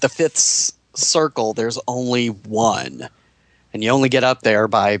the fifth circle, there's only one. And you only get up there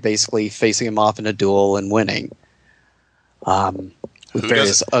by basically facing him off in a duel and winning. With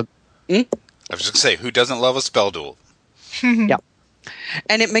various, I was just going to say, who doesn't love a spell duel? Yeah.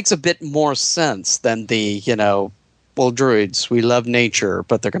 And it makes a bit more sense than the, druids, we love nature,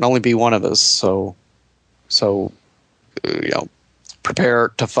 but there can only be one of us, so prepare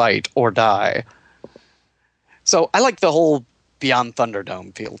to fight or die. So I like the whole Beyond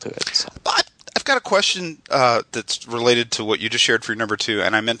Thunderdome feel to it. So. But I've got a question that's related to what you just shared for your number 2,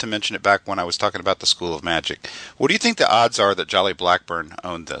 and I meant to mention it back when I was talking about the School of Magic. What do you think the odds are that Jolly Blackburn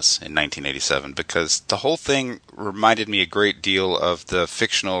owned this in 1987? Because the whole thing reminded me a great deal of the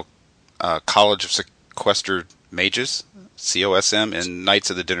fictional College of Sequestered Mages, COSM, in Knights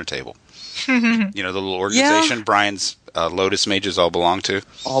of the Dinner Table. The little organization Brian's Lotus Mages all belong to.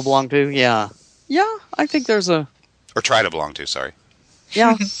 All belong to, yeah. Yeah, I think there's a... Or try to belong to, sorry.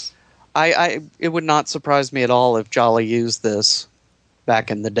 Yeah. It would not surprise me at all if Jolly used this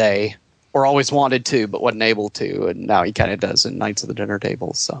back in the day, or always wanted to, but wasn't able to, and now he kind of does in Knights of the Dinner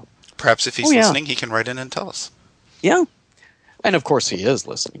Table. So perhaps if he's listening, he can write in and tell us. Yeah, and of course he is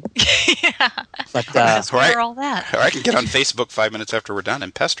listening. Yeah, but where all that. Or I can get on Facebook 5 minutes after we're done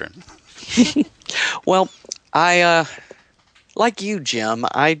and pester him. Well, I like you, Jim.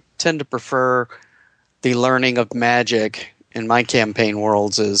 I tend to prefer the learning of magic in my campaign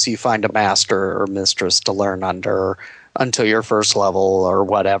worlds is you find a master or mistress to learn under until your first level or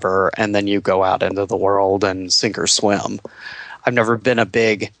whatever, and then you go out into the world and sink or swim. I've never been a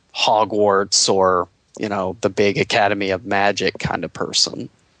big Hogwarts or, the big Academy of Magic kind of person.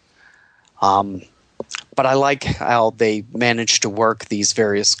 But I like how they managed to work these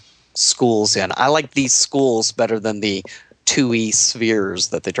various schools in. I like these schools better than the 2E spheres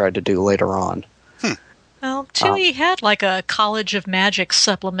that they tried to do later on. Well, 2E had like a College of Magic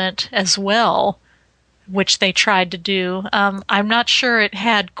supplement as well, which they tried to do. I'm not sure it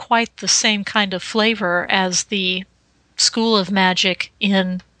had quite the same kind of flavor as the School of Magic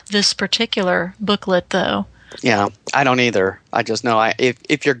in this particular booklet, though. Yeah, I don't either. I just know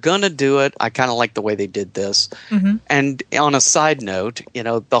if you're going to do it, I kind of like the way they did this. Mm-hmm. And on a side note,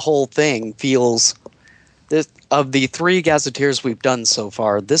 the whole thing feels... Of the 3 gazetteers we've done so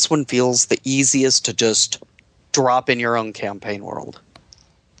far, this one feels the easiest to just drop in your own campaign world.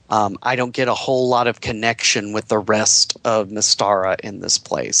 I don't get a whole lot of connection with the rest of Mystara in this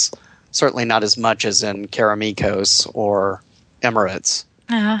place. Certainly not as much as in Karamikos or Emirates.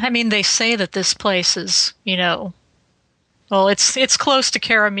 I mean, they say that this place is, well, it's close to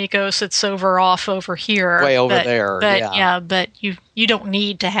Karamikos. It's off over here. Way over there, but, yeah. But you don't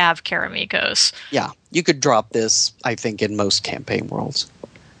need to have Karamikos. Yeah, you could drop this, I think, in most campaign worlds.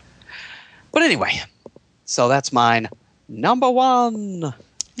 But anyway, so that's mine. Number 1.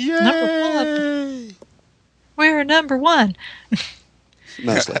 Yay! Number 1. We're number 1.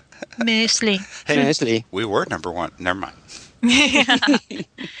 Mostly. Mostly. Hey, Mostly. we were number 1. Never mind. Yeah.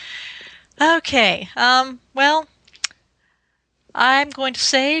 Okay. Well, I'm going to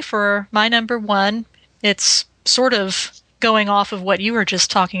say for my number 1, it's sort of going off of what you were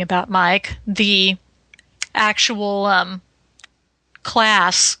just talking about, Mike, the actual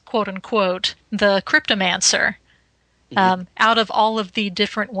class, quote unquote, the Cryptomancer. Out of all of the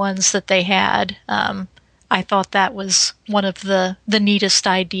different ones that they had, I thought that was one of the neatest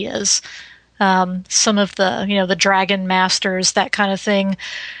ideas. Some of the, the Dragon Masters, that kind of thing,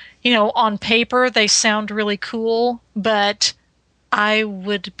 on paper they sound really cool, but I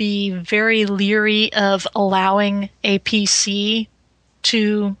would be very leery of allowing a PC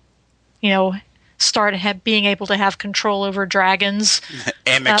to, start being able to have control over dragons.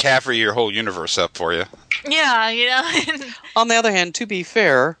 And McCaffrey your whole universe up for you. Yeah, On the other hand, to be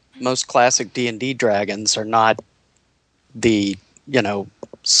fair, most classic D&D dragons are not the,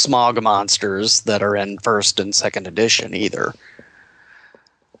 smog monsters that are in 1st and 2nd edition either.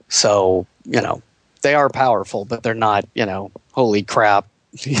 So, they are powerful, but they're not, holy crap,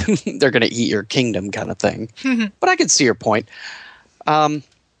 they're going to eat your kingdom kind of thing. But I can see your point.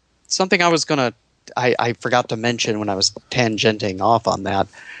 Something I forgot to mention when I was tangenting off on that.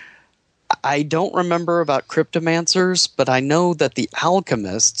 I don't remember about cryptomancers, but I know that the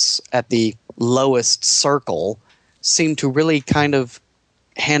alchemists at the lowest circle seem to really kind of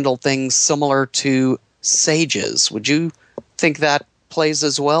handle things similar to sages. Would you think that plays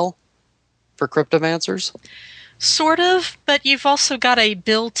as well for cryptomancers? Sort of, but you've also got a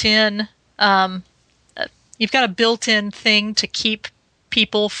built-in thing to keep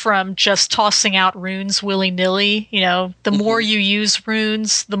people from just tossing out runes willy-nilly. The more you use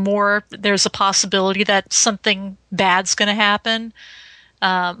runes, the more there's a possibility that something bad's going to happen,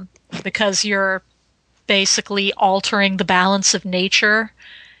 because you're basically altering the balance of nature.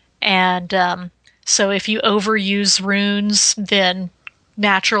 And so if you overuse runes, then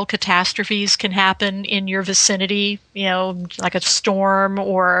natural catastrophes can happen in your vicinity, like a storm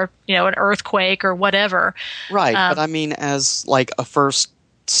or, an earthquake or whatever. Right, but I mean, as like a first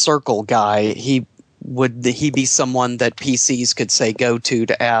circle guy, would he be someone that PCs could say go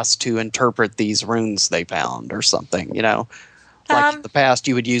to ask to interpret these runes they found or something, Like in the past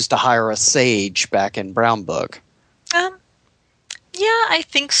you would use to hire a sage back in Brown Book. Yeah, I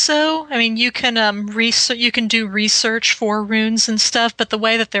think so. I mean, you can you can do research for runes and stuff, but the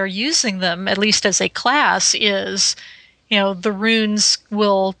way that they're using them, at least as a class, is, the runes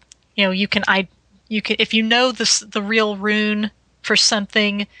will, you can if you know the real rune for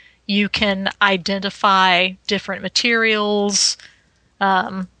something, you can identify different materials.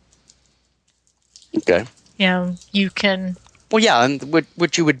 Okay. You can. Well, yeah, and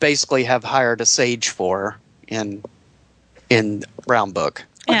what you would basically have hired a sage for in Brown Book.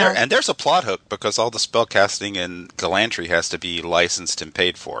 Yeah. And there's a plot hook because all the spellcasting in Glantri has to be licensed and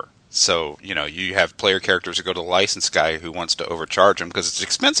paid for. So, you have player characters who go to the licensed guy who wants to overcharge him because it's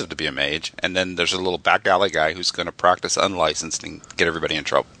expensive to be a mage, and then there's a little back alley guy who's going to practice unlicensed and get everybody in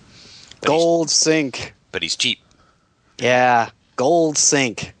trouble. Gold sink. But he's cheap. Yeah, gold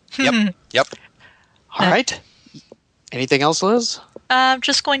sink. Yep. All right. Anything else, Liz? I'm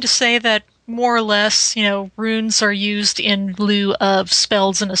just going to say that more or less, runes are used in lieu of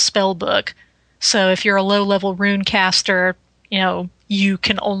spells in a spell book. So if you're a low-level rune caster, you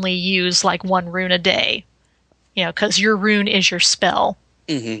can only use like 1 rune a day, because your rune is your spell.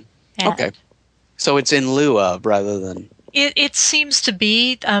 Mm-hmm. Okay. So it's in lieu of rather than... It seems to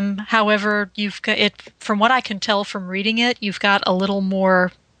be. However, you've got it, from what I can tell from reading it, you've got a little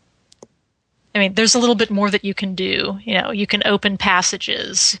more I mean, there's a little bit more that you can do. You can open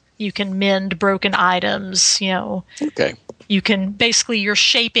passages, you can mend broken items, Okay. You can, basically, you're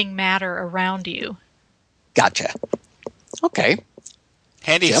shaping matter around you. Gotcha. Okay.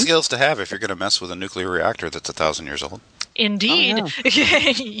 Handy Jim? skills to have if you're going to mess with a nuclear reactor that's 1,000 years old. Indeed. Oh,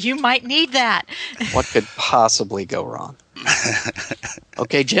 You might need that. What could possibly go wrong?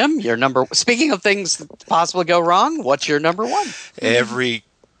 Okay, Jim, speaking of things that possibly go wrong, what's your number one? Every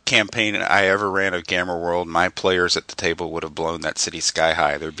campaign I ever ran of Gamma World, my players at the table would have blown that city sky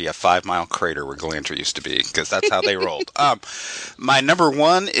high. There'd be a 5-mile crater where Glantri used to be, because that's how they rolled. My number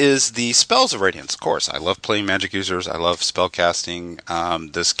one is the Spells of Radiance. Of course, I love playing magic users. I love spell casting.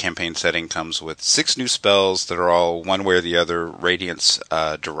 This campaign setting comes with 6 new spells that are all one way or the other Radiance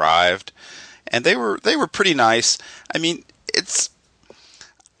derived, and they were pretty nice. I mean,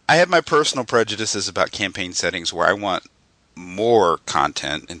 I have my personal prejudices about campaign settings where I want more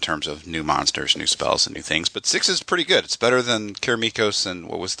content in terms of new monsters, new spells, and new things. But 6 is pretty good. It's better than Kiramikos and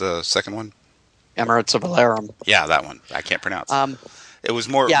what was the second one? Emirates of Alarum. Yeah, that one. I can't pronounce. It was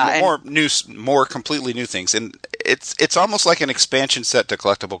more completely new things, and it's almost like an expansion set to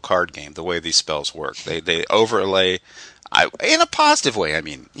collectible card game. The way these spells work, they overlay, in a positive way. I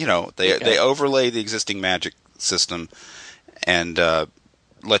mean, they overlay the existing magic system and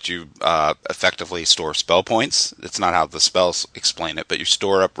let you effectively store spell points. It's not how the spells explain it, but you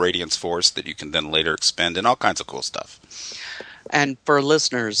store up Radiance Force that you can then later expend and all kinds of cool stuff. And for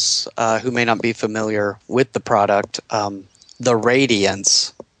listeners who may not be familiar with the product, the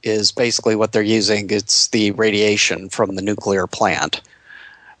Radiance is basically what they're using. It's the radiation from the nuclear plant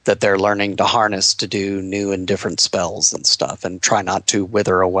that they're learning to harness to do new and different spells and stuff, and try not to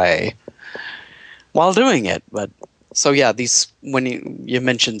wither away while doing it. But so yeah, when you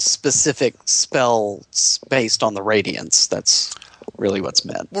mentioned specific spells based on the Radiance, that's really what's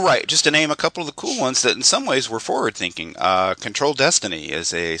meant. Well, right. Just to name a couple of the cool ones that in some ways were forward-thinking. Control Destiny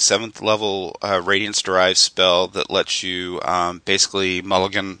is a 7th level Radiance-derived spell that lets you basically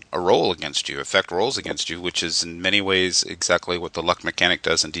mulligan a roll against you, affect rolls against you, which is in many ways exactly what the luck mechanic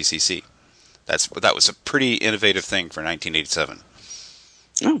does in DCC. That was a pretty innovative thing for 1987.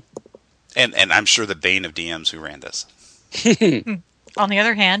 Oh. And I'm sure the bane of DMs who ran this. On the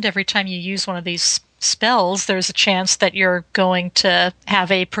other hand, every time you use one of these spells, there's a chance that you're going to have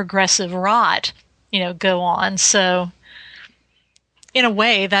a progressive rot, go on. So, in a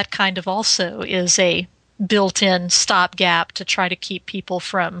way, that kind of also is a built-in stopgap to try to keep people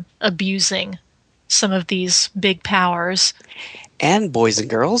from abusing some of these big powers. And boys and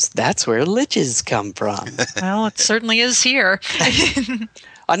girls, that's where liches come from. Well, it certainly is here.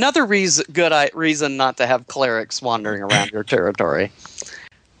 Another good reason not to have clerics wandering around your territory.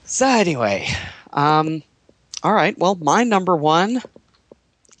 So anyway, all right. Well, my number one,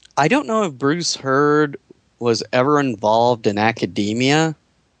 I don't know if Bruce Hurd was ever involved in academia,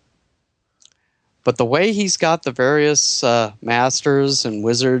 but the way he's got the various masters and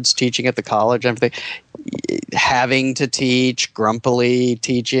wizards teaching at the college and everything, having to teach, grumpily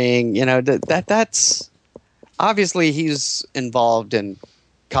teaching, that's obviously he's involved in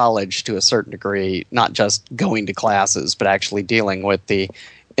college to a certain degree, not just going to classes, but actually dealing with the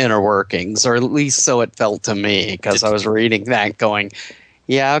inner workings, or at least so it felt to me, because I was reading that going,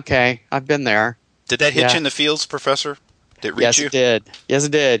 yeah, okay, I've been there. Did that hit you in the fields, Professor? Did it reach you? Yes,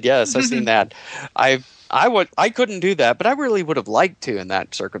 it did. Yes, I've seen that. I couldn't do that, but I really would have liked to in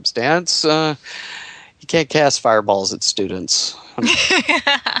that circumstance. You can't cast fireballs at students.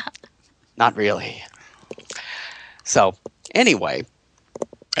 Not really. So, anyway.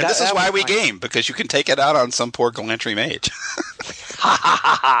 And this is why we game, because you can take it out on some poor Glantri mage.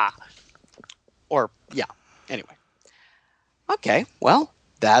 Or, yeah. Anyway. Okay, well,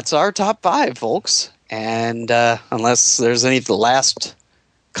 that's our top 5, folks. And unless there's any last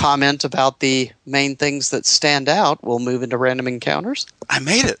comment about the main things that stand out, we'll move into random encounters. I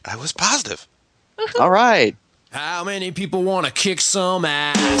made it. I was positive. All right. How many people want to kick some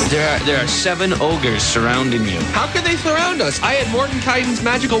ass? There are 7 ogres surrounding you. How could they surround us? I had Mordenkainen's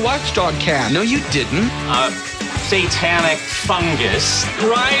magical watchdog cast. No, you didn't. Satanic fungus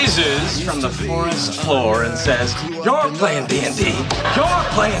rises from the forest floor and says, "You're playing D&D. You're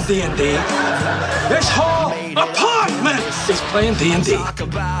playing D&D. This whole apartment is playing D&D."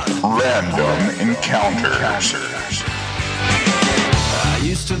 Random encounters. I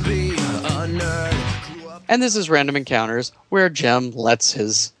used to be a nerd. And this is Random Encounters, where Jim lets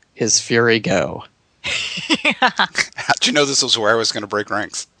his fury go. How'd you know this was where I was going to break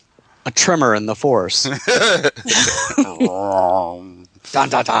ranks? A tremor in the force. Dun,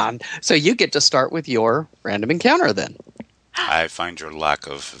 dun, dun. So you get to start with your random encounter then. I find your lack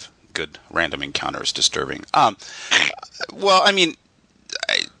of good random encounter is disturbing. Well, I mean,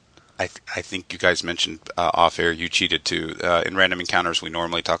 I think you guys mentioned off air you cheated too. In random encounters, we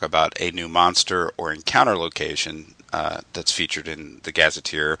normally talk about a new monster or encounter location that's featured in the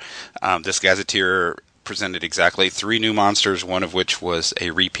Gazetteer. This Gazetteer presented exactly 3 new monsters, one of which was a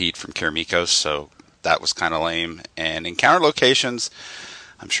repeat from DMigos, so that was kind of lame. And encounter locations,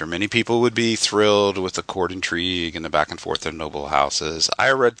 I'm sure many people would be thrilled with the court intrigue and the back and forth of noble houses. I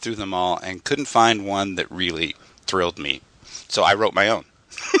read through them all and couldn't find one that really thrilled me, so I wrote my own.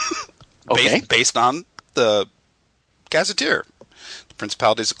 Okay. Based on the Gazetteer, the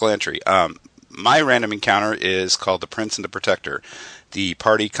Principalities of Glantri. My random encounter is called The Prince and the Protector. The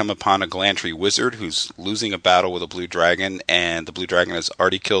party come upon a Glantri wizard who's losing a battle with a blue dragon, and the blue dragon has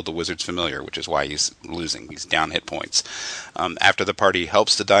already killed the wizard's familiar, which is why he's losing. He's down hit points. After the party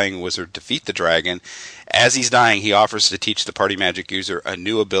helps the dying wizard defeat the dragon, as he's dying, he offers to teach the party magic user a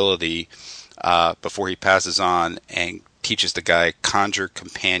new ability before he passes on, and teaches the guy Conjure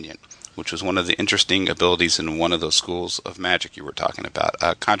Companion, which was one of the interesting abilities in one of those schools of magic you were talking about.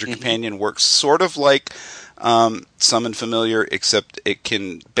 Conjure Companion works sort of like Summon Familiar, except it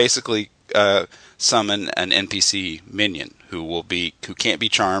can basically summon an NPC minion who can't be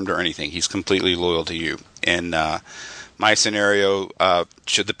charmed or anything. He's completely loyal to you. In my scenario,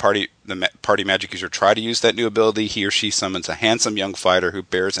 should the party magic user try to use that new ability, he or she summons a handsome young fighter who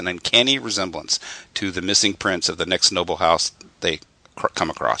bears an uncanny resemblance to the missing prince of the next noble house they come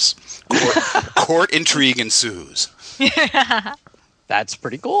across. Court intrigue ensues. That's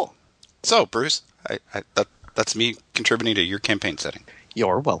pretty cool. So, Bruce, that's me contributing to your campaign setting.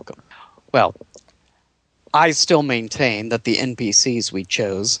 You're welcome. Well, I still maintain that the NPCs we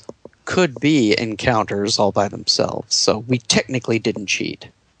chose could be encounters all by themselves, so we technically didn't cheat.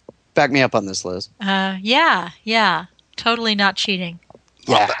 Back me up on this, Liz. Yeah. Totally not cheating.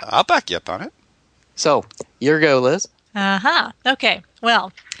 Yeah. I'll back you up on it. So, your go, Liz. Okay.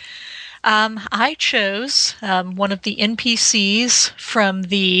 Well, I chose one of the NPCs from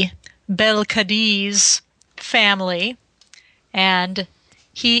the Belcadiz family, and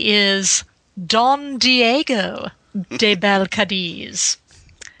he is Don Diego de Belcadiz.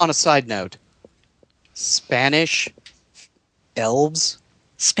 On a side note, Spanish elves?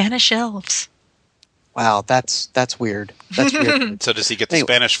 Spanish elves. Wow, that's weird. That's weird. So does he get the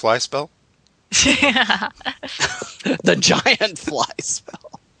Spanish fly spell? Yeah. The giant fly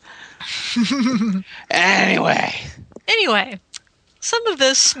spell. Anyway, some of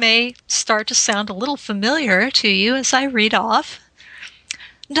this may start to sound a little familiar to you as I read off.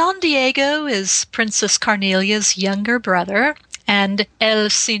 Don Diego is Princess Carnelia's younger brother and El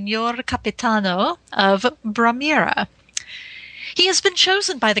Señor Capitano of Bramira. He has been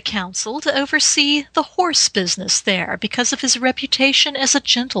chosen by the council to oversee the horse business there because of his reputation as a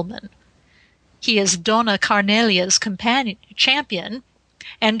gentleman. He is Donna Carnelia's champion,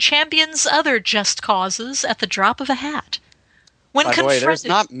 and champions other just causes at the drop of a hat. By the way, there's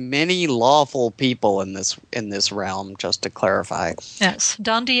not many lawful people in this realm, just to clarify. Yes,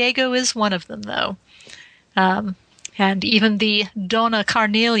 Don Diego is one of them, though. And even the Donna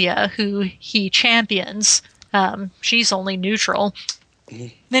Carnelia, who he champions, she's only neutral.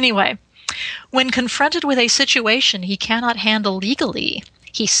 Anyway, when confronted with a situation he cannot handle legally,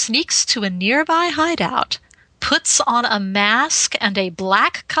 he sneaks to a nearby hideout, puts on a mask and a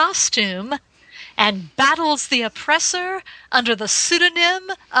black costume, and battles the oppressor under the pseudonym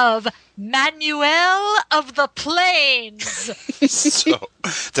of Manuel of the Plains. So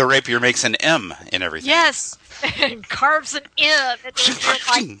the rapier makes an M in everything. Yes, and carves an M into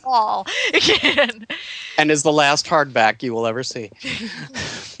the wall. And is the last hardback you will ever see.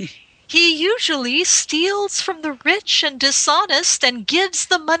 He usually steals from the rich and dishonest and gives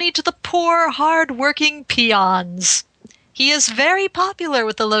the money to the poor, hard-working peons. He is very popular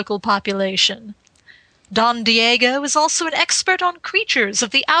with the local population. Don Diego is also an expert on creatures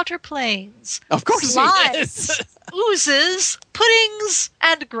of the outer plains. Of course he is. Oozes, puddings,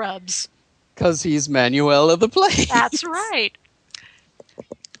 and grubs. Because he's Manuel of the Plains. That's right.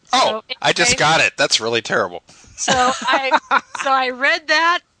 Oh, so, I just got it. That's really terrible. So I read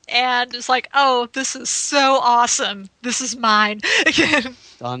that, and it's like, oh, this is so awesome. This is mine.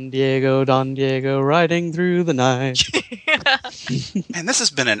 Don Diego, riding through the night. Man, this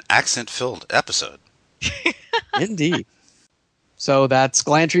has been an accent-filled episode. Indeed. So that's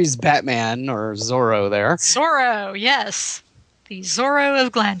Glantri's Batman, or Zorro there. Zorro, yes. The Zorro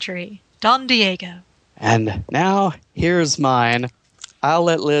of Glantri, Don Diego. And now, here's mine. I'll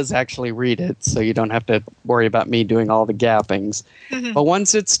let Liz actually read it, so you don't have to worry about me doing all the gappings. But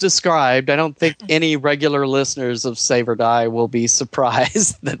once it's described, I don't think any regular listeners of Save or Die will be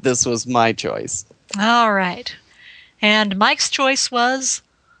surprised that this was my choice. All right. And Mike's choice was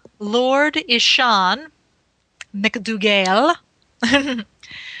Lord Ishan McDougall.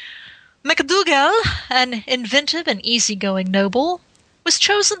 McDougall, an inventive and easygoing noble, was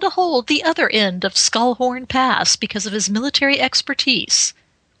chosen to hold the other end of Skullhorn Pass because of his military expertise.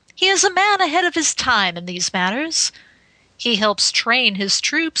 He is a man ahead of his time in these matters. He helps train his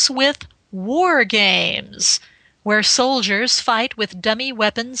troops with war games, where soldiers fight with dummy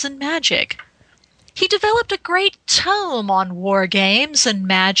weapons and magic. He developed a great tome on war games and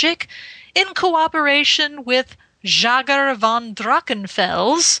magic in cooperation with Jager von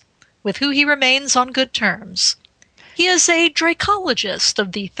Drachenfels, with who he remains on good terms. He is a dracologist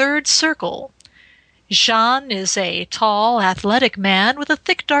of the Third Circle. Jean is a tall, athletic man with a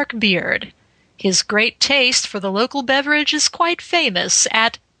thick, dark beard. His great taste for the local beverage is quite famous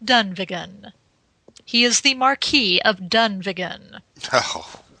at Dunvegan. He is the Marquis of Dunvegan.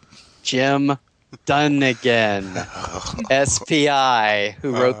 Oh. Jim Dunnigan, SPI,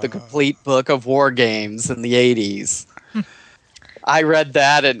 who wrote the complete book of war games in the 80s. I read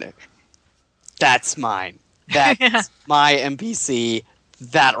that and that's mine. That's my NPC.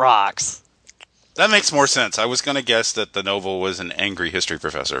 That rocks. That makes more sense. I was going to guess that the novel was an angry history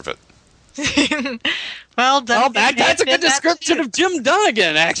professor, but... Well, that's a good description of Jim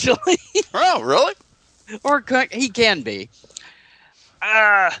Dunnigan, actually. Oh, really? Or he can be.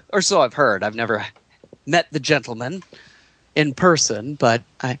 Or so I've heard. I've never met the gentleman in person, but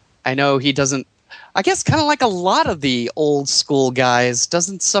I know he doesn't... I guess kind of like a lot of the old school guys,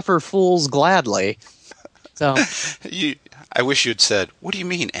 doesn't suffer fools gladly. So I wish you'd said, "What do you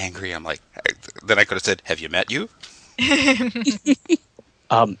mean angry?" I'm like, then I could have said, "Have you met you?"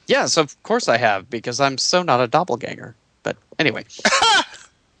 Yes, of course I have, because I'm so not a doppelganger. But anyway.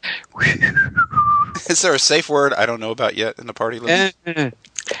 Is there a safe word I don't know about yet in the party list?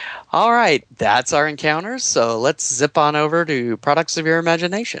 All right, that's our encounters. So let's zip on over to Products of Your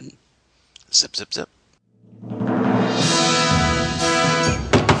Imagination. Zip, zip, zip.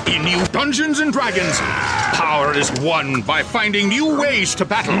 In new Dungeons and Dragons, power is won by finding new ways to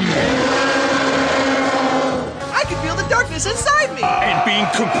battle. I can feel the darkness inside me! And being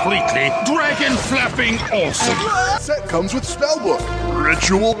completely dragon-flapping awesome. Set comes with spellbook,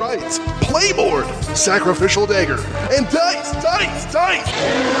 ritual rites, playboard, sacrificial dagger, and dice!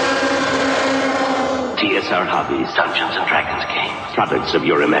 TSR Hobbies, Dungeons and Dragons games, products of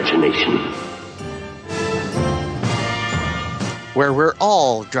your imagination. Where we're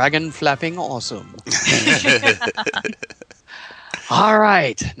all dragon-flapping awesome. All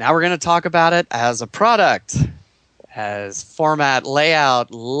right, now we're going to talk about it as a product. As format,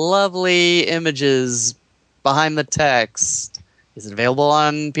 layout, lovely images behind the text. Is it available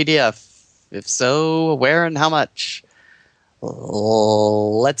on PDF? If so, where and how much?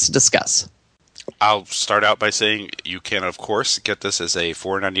 Let's discuss. I'll start out by saying you can, of course, get this as a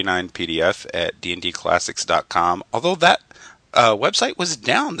 $4.99 PDF at dndclassics.com, although that website was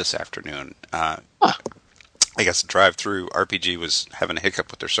down this afternoon. I guess Drive-Thru RPG was having a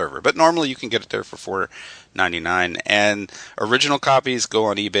hiccup with their server, but normally you can get it there for $4.99, and original copies go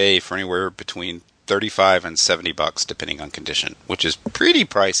on eBay for anywhere between $35 and $70, depending on condition, which is pretty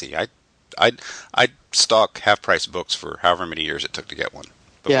pricey. I stock half-price books for however many years it took to get one.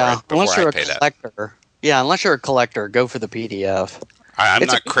 Unless you're a collector. Yeah, unless you're a collector, go for the PDF. I'm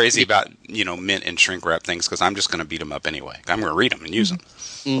not crazy about mint and shrink wrap things because I'm just going to beat them up anyway. I'm going to read them and use them.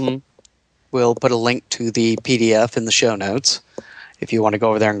 Mm-hmm. We'll put a link to the PDF in the show notes if you want to go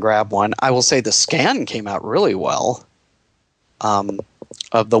over there and grab one. I will say the scan came out really well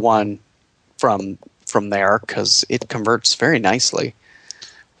of the one from there because it converts very nicely.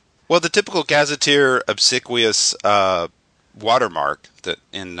 Well, the typical gazetteer obsequious watermark that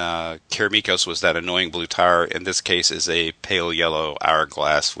in Keramikos was that annoying blue tire. In this case is a pale yellow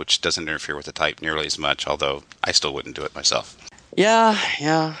hourglass, which doesn't interfere with the type nearly as much, although I still wouldn't do it myself.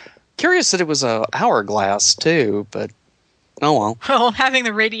 Yeah. Curious that it was a hourglass too, but oh well. Well, having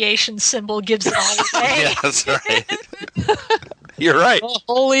the radiation symbol gives it all away. Yeah, that's right. You're right. The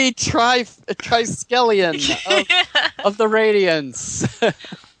holy triskelion of the radiance.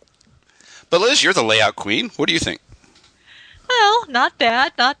 But Liz, you're the layout queen. What do you think? Well, not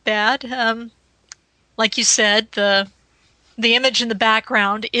bad. Like you said, the image in the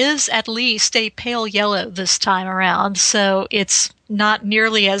background is at least a pale yellow this time around, so it's not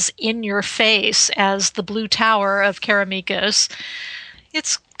nearly as in your face as the blue tower of Keramikos.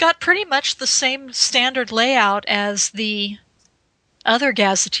 It's got pretty much the same standard layout as the other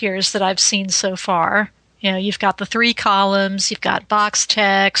gazetteers that I've seen so far. You've got the 3 columns, you've got box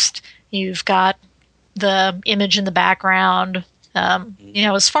text, you've got the image in the background.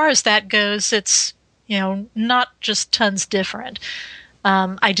 As far as that goes, it's, not just tons different.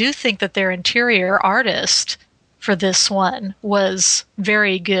 I do think that their interior artist for this one was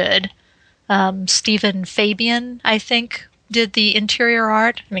very good. Stephen Fabian, I think, did the interior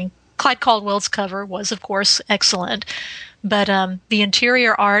art. I mean, Clyde Caldwell's cover was, of course, excellent. But the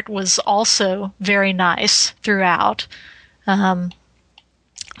interior art was also very nice throughout. Had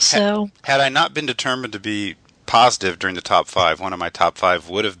I not been determined to be positive during the top 5, one of my top 5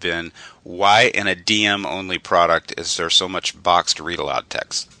 would have been, why in a DM-only product is there so much boxed read-aloud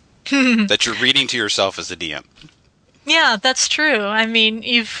text that you're reading to yourself as a DM? Yeah, that's true. I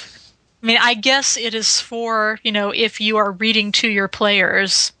guess it is for, if you are reading to your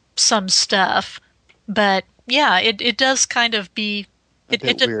players some stuff. But yeah, it does kind of be a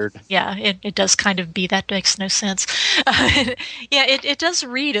bit weird. Yeah, it does kind of be. That makes no sense. Yeah, it does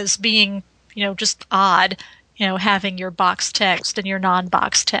read as being, just odd, having your box text and your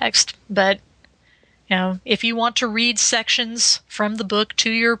non-box text. But, if you want to read sections from the book to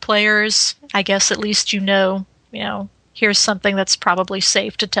your players, I guess at least here's something that's probably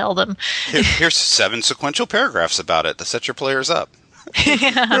safe to tell them. Here's 7 sequential paragraphs about it to set your players up.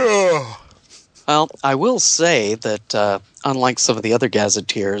 Yeah. Well, I will say that unlike some of the other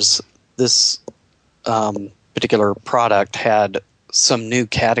gazetteers, this particular product had some new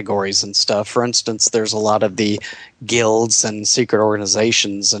categories and stuff. For instance, there's a lot of the guilds and secret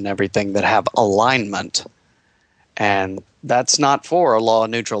organizations and everything that have alignment. And that's not for law,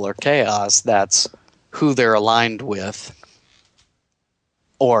 neutral, or chaos. That's who they're aligned with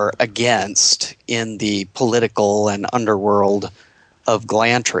or against in the political and underworld of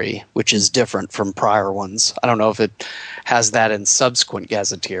Glantri, which is different from prior ones. I don't know if it has that in subsequent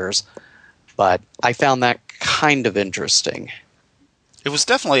gazetteers, but I found that kind of interesting. It was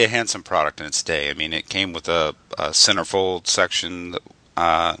definitely a handsome product in its day. I mean, it came with a centerfold section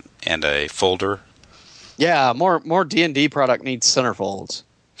and a folder. Yeah, more D&D product needs centerfolds.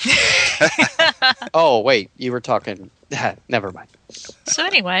 Oh, wait, you were talking... Never mind. So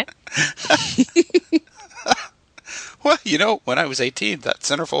anyway... Well, when I was 18, that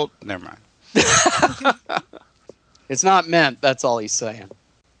centerfold... Never mind. It's not meant, that's all he's saying.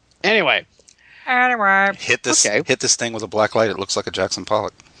 Anyway. Hit this thing with a black light, it looks like a Jackson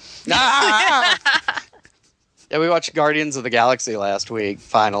Pollock. Yeah, we watched Guardians of the Galaxy last week,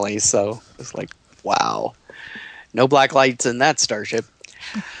 finally, so it's like, wow. No black lights in that starship.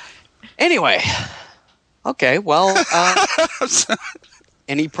 Anyway. Okay, well,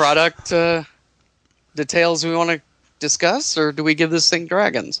 any product details we want to discuss, or do we give this thing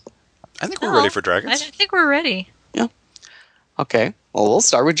dragons? I think we're ready for dragons. I think we're ready. Yeah. Okay, well, we'll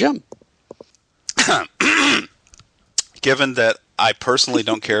start with Jim. Given that I personally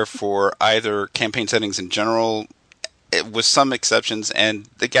don't care for either campaign settings in general, with some exceptions, and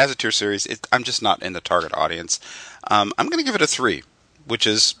the Gazetteer series, I'm just not in the target audience. I'm going to give it a 3, which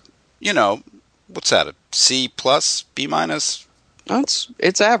is, what's that, a C plus, B minus?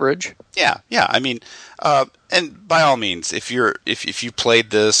 It's average. Yeah. I mean, and by all means, if you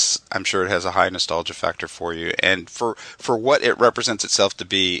played this, I'm sure it has a high nostalgia factor for you, and for what it represents itself to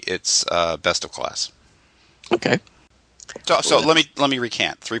be, it's best of class. Okay. So let me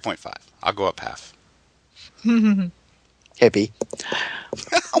recant. 3.5. I'll go up half. Hippie.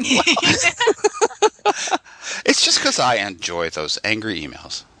 It's just because I enjoy those angry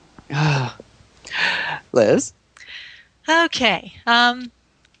emails. Liz? Okay.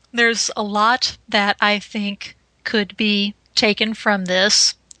 There's a lot that I think could be taken from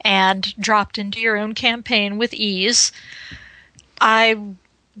this and dropped into your own campaign with ease. I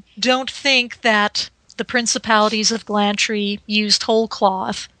don't think that the Principalities of Glantri used whole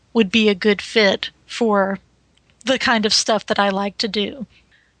cloth would be a good fit for the kind of stuff that I like to do.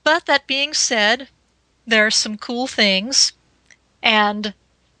 But that being said, there are some cool things, and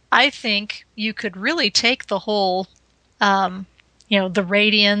I think you could really take the whole, the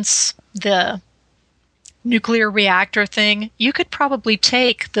radiance, the nuclear reactor thing. You could probably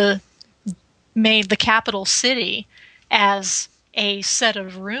take the capital city as a set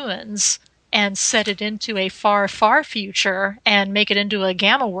of ruins and set it into a far, far future and make it into a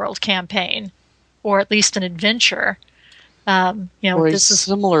Gamma World campaign, or at least an adventure. Or a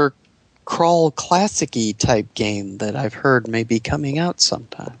similar crawl classic-y type game that I've heard may be coming out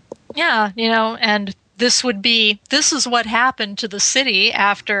sometime. Yeah, and this is what happened to the city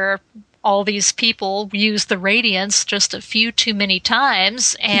after all these people used the radiance just a few too many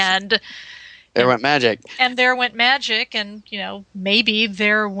times, and There went magic. And there went magic, and, maybe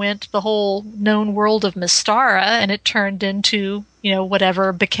there went the whole known world of Mystara, and it turned into,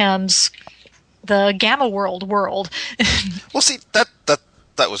 whatever becomes the Gamma world. Well, see, that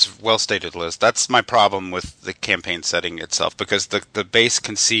was well stated, Liz. That's my problem with the campaign setting itself, because the base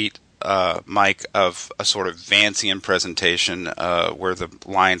conceit, Mike, of a sort of Vancian presentation where the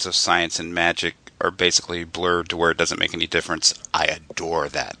lines of science and magic are basically blurred to where it doesn't make any difference. I adore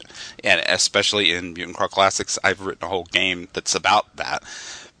that. And especially in Mutant Car Classics, I've written a whole game that's about that.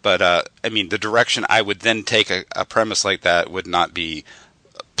 But, the direction I would then take a premise like that would not be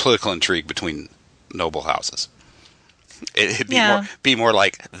political intrigue between noble houses. It'd be more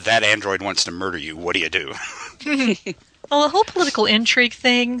like, that android wants to murder you, what do you do? Well, the whole political intrigue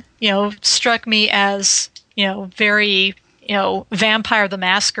thing, struck me as, very, Vampire the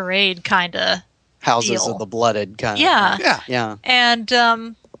Masquerade kind of Houses deal. of the Blooded kind Yeah. of. Yeah. And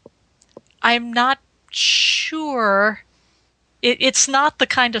I'm not sure. It's not the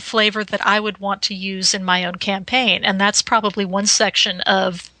kind of flavor that I would want to use in my own campaign. And that's probably one section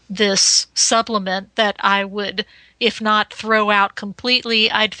of this supplement that I would, if not throw out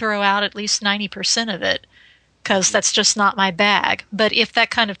completely, I'd throw out at least 90% of it. Because that's just not my bag. But if that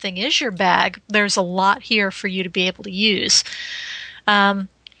kind of thing is your bag, there's a lot here for you to be able to use.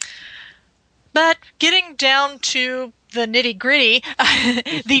 But getting down to the nitty-gritty,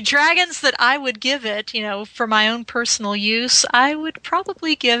 the dragons that I would give it, for my own personal use, I would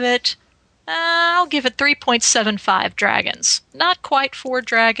probably give it, I'll give it 3.75 dragons. Not quite 4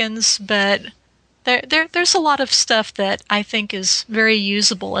 dragons, but there's a lot of stuff that I think is very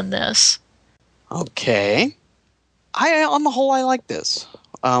usable in this. Okay. On the whole, I like this.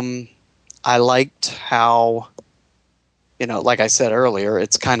 I liked how, like I said earlier,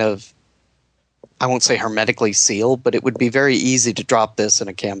 it's kind of, I won't say hermetically sealed, but it would be very easy to drop this in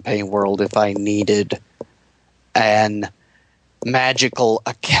a campaign world if I needed an magical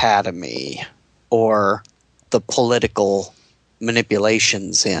academy or the political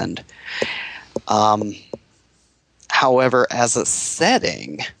manipulations end. However, as a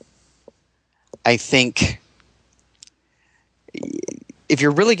setting, I think if you're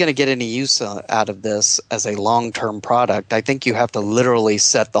really going to get any use out of this as a long-term product, I think you have to literally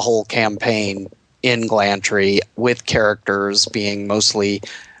set the whole campaign in Glantri with characters being mostly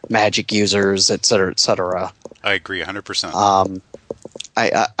magic users, et cetera. I agree 100%.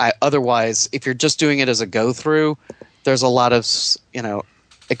 Otherwise, if you're just doing it as a go-through, there's a lot of,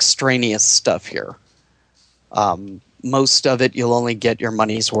 extraneous stuff here. Most of it you'll only get your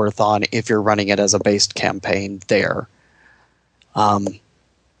money's worth on if you're running it as a based campaign there.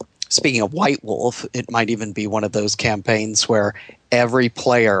 Speaking of White Wolf, it might even be one of those campaigns where every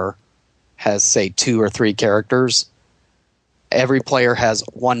player has, say, 2 or 3 characters. Every player has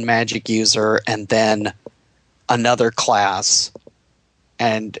one magic user and then another class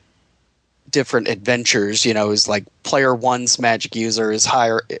and different adventures. Is like player 1's magic user is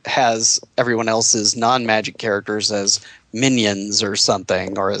higher, has everyone else's non-magic characters as minions or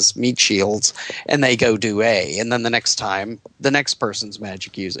something, or as meat shields, and they go do A. And then the next time, the next person's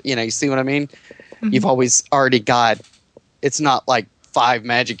magic user. You see what I mean? Mm-hmm. You've always already got, it's not like 5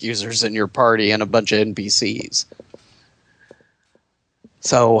 magic users in your party and a bunch of NPCs.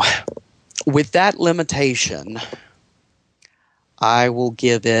 So, with that limitation, I will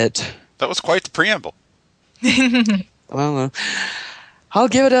give it... That was quite the preamble. Well, I'll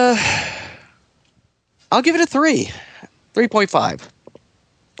give it a 3. 3.5.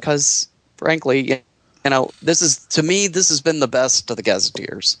 Because, frankly, this has been the best of the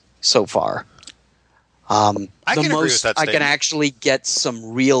Gazetteers so far. I can agree with that I statement. can actually get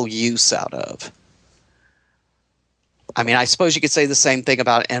some real use out of. I suppose you could say the same thing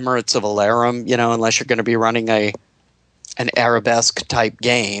about Emirates of Alarum, unless you're going to be running an arabesque type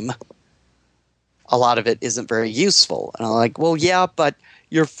game. A lot of it isn't very useful. And I'm like, well, yeah, but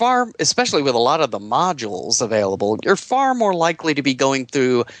you're especially with a lot of the modules available, you're far more likely to be going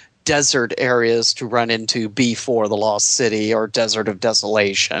through desert areas to run into B4, the Lost City, or Desert of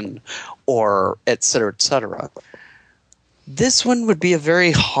Desolation, or et cetera, et cetera. This one would be a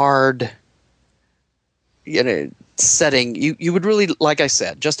very hard setting. You would really, like I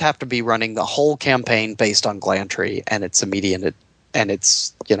said, just have to be running the whole campaign based on Glantri and its immediate and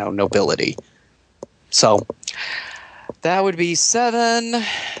its nobility. So that would be 7,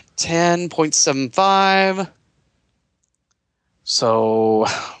 10.75. So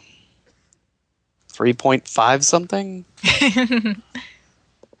 3.5 something.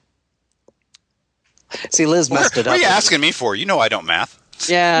 See, Liz messed it up. What are you asking me for? I don't math.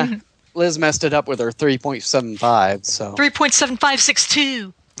 Yeah, Liz messed it up with her 3.75. So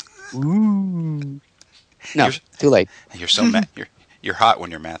 3.7562. Ooh. No, too late. You're so you're hot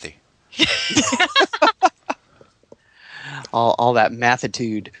when you're mathy. all that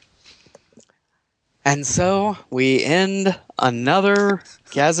mathitude. And so we end another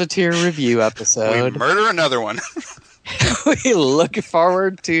Gazetteer review episode. We murder another one. We look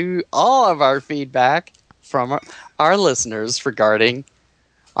forward to all of our feedback from our listeners regarding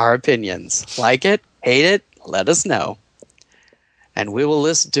our opinions. Like it, hate it, let us know. And we will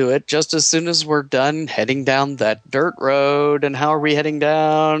listen to it just as soon as we're done heading down that dirt road. And how are we heading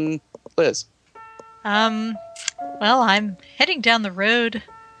down, Liz? Well, I'm heading down the road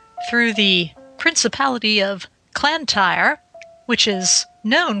through the Principality of Glantri, which is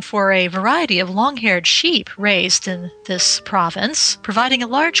known for a variety of long-haired sheep raised in this province, providing a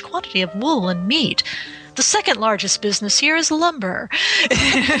large quantity of wool and meat. The second largest business here is lumber.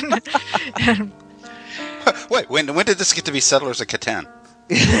 Wait, when did this get to be Settlers of Catan?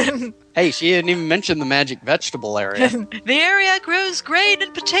 Hey, she didn't even mention the magic vegetable area. The area grows grain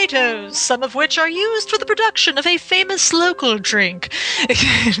and potatoes, some of which are used for the production of a famous local drink.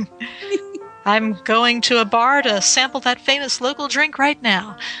 I'm going to a bar to sample that famous local drink right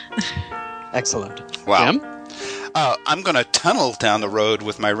now. Excellent. Wow. Jim? I'm going to tunnel down the road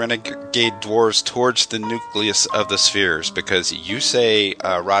with my renegade dwarves towards the nucleus of the spheres, because you say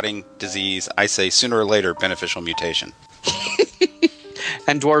rotting disease, I say sooner or later beneficial mutation.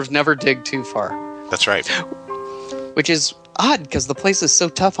 And dwarves never dig too far. That's right. Which is odd, because the place is so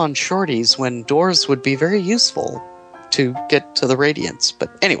tough on shorties when dwarves would be very useful to get to the Radiance.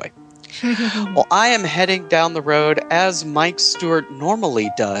 But anyway. Well, I am heading down the road as Mike Stewart normally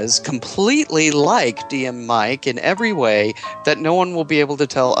does, completely like DM Mike in every way that no one will be able to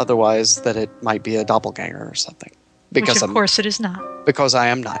tell otherwise that it might be a doppelganger or something. Because Which, of course, it is not. Because I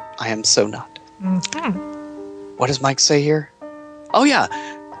am not. I am so not. Mm-hmm. What does Mike say here? Oh, yeah.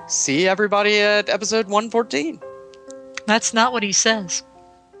 See everybody at episode 114. That's not what he says.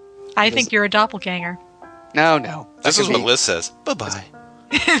 I think you're a doppelganger. No. This is what Liz says. Bye-bye.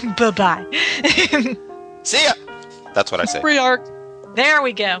 Bye-bye. See ya! That's what I say. Free arc. There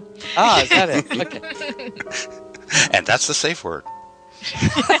we go. Ah, is that it? Okay. And that's the safe word.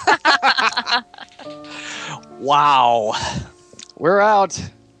 Wow. We're out,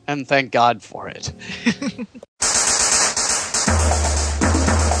 and thank God for it.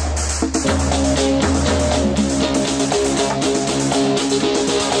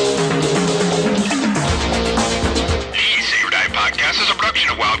 Podcast is a production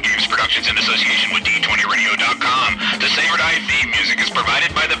of Wild Games Productions in association with D20Radio.com. The Save or Die theme music is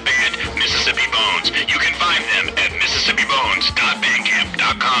provided by the band Mississippi Bones. You can find them at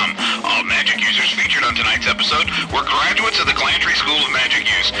MississippiBones.bandcamp.com. All magic users featured on tonight's episode were graduates of the Glantri School of Magic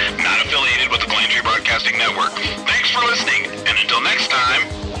Use, not affiliated with the Glantri Broadcasting Network. Thanks for listening, and until next time...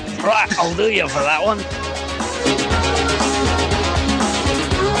 Right, I'll do you for that one.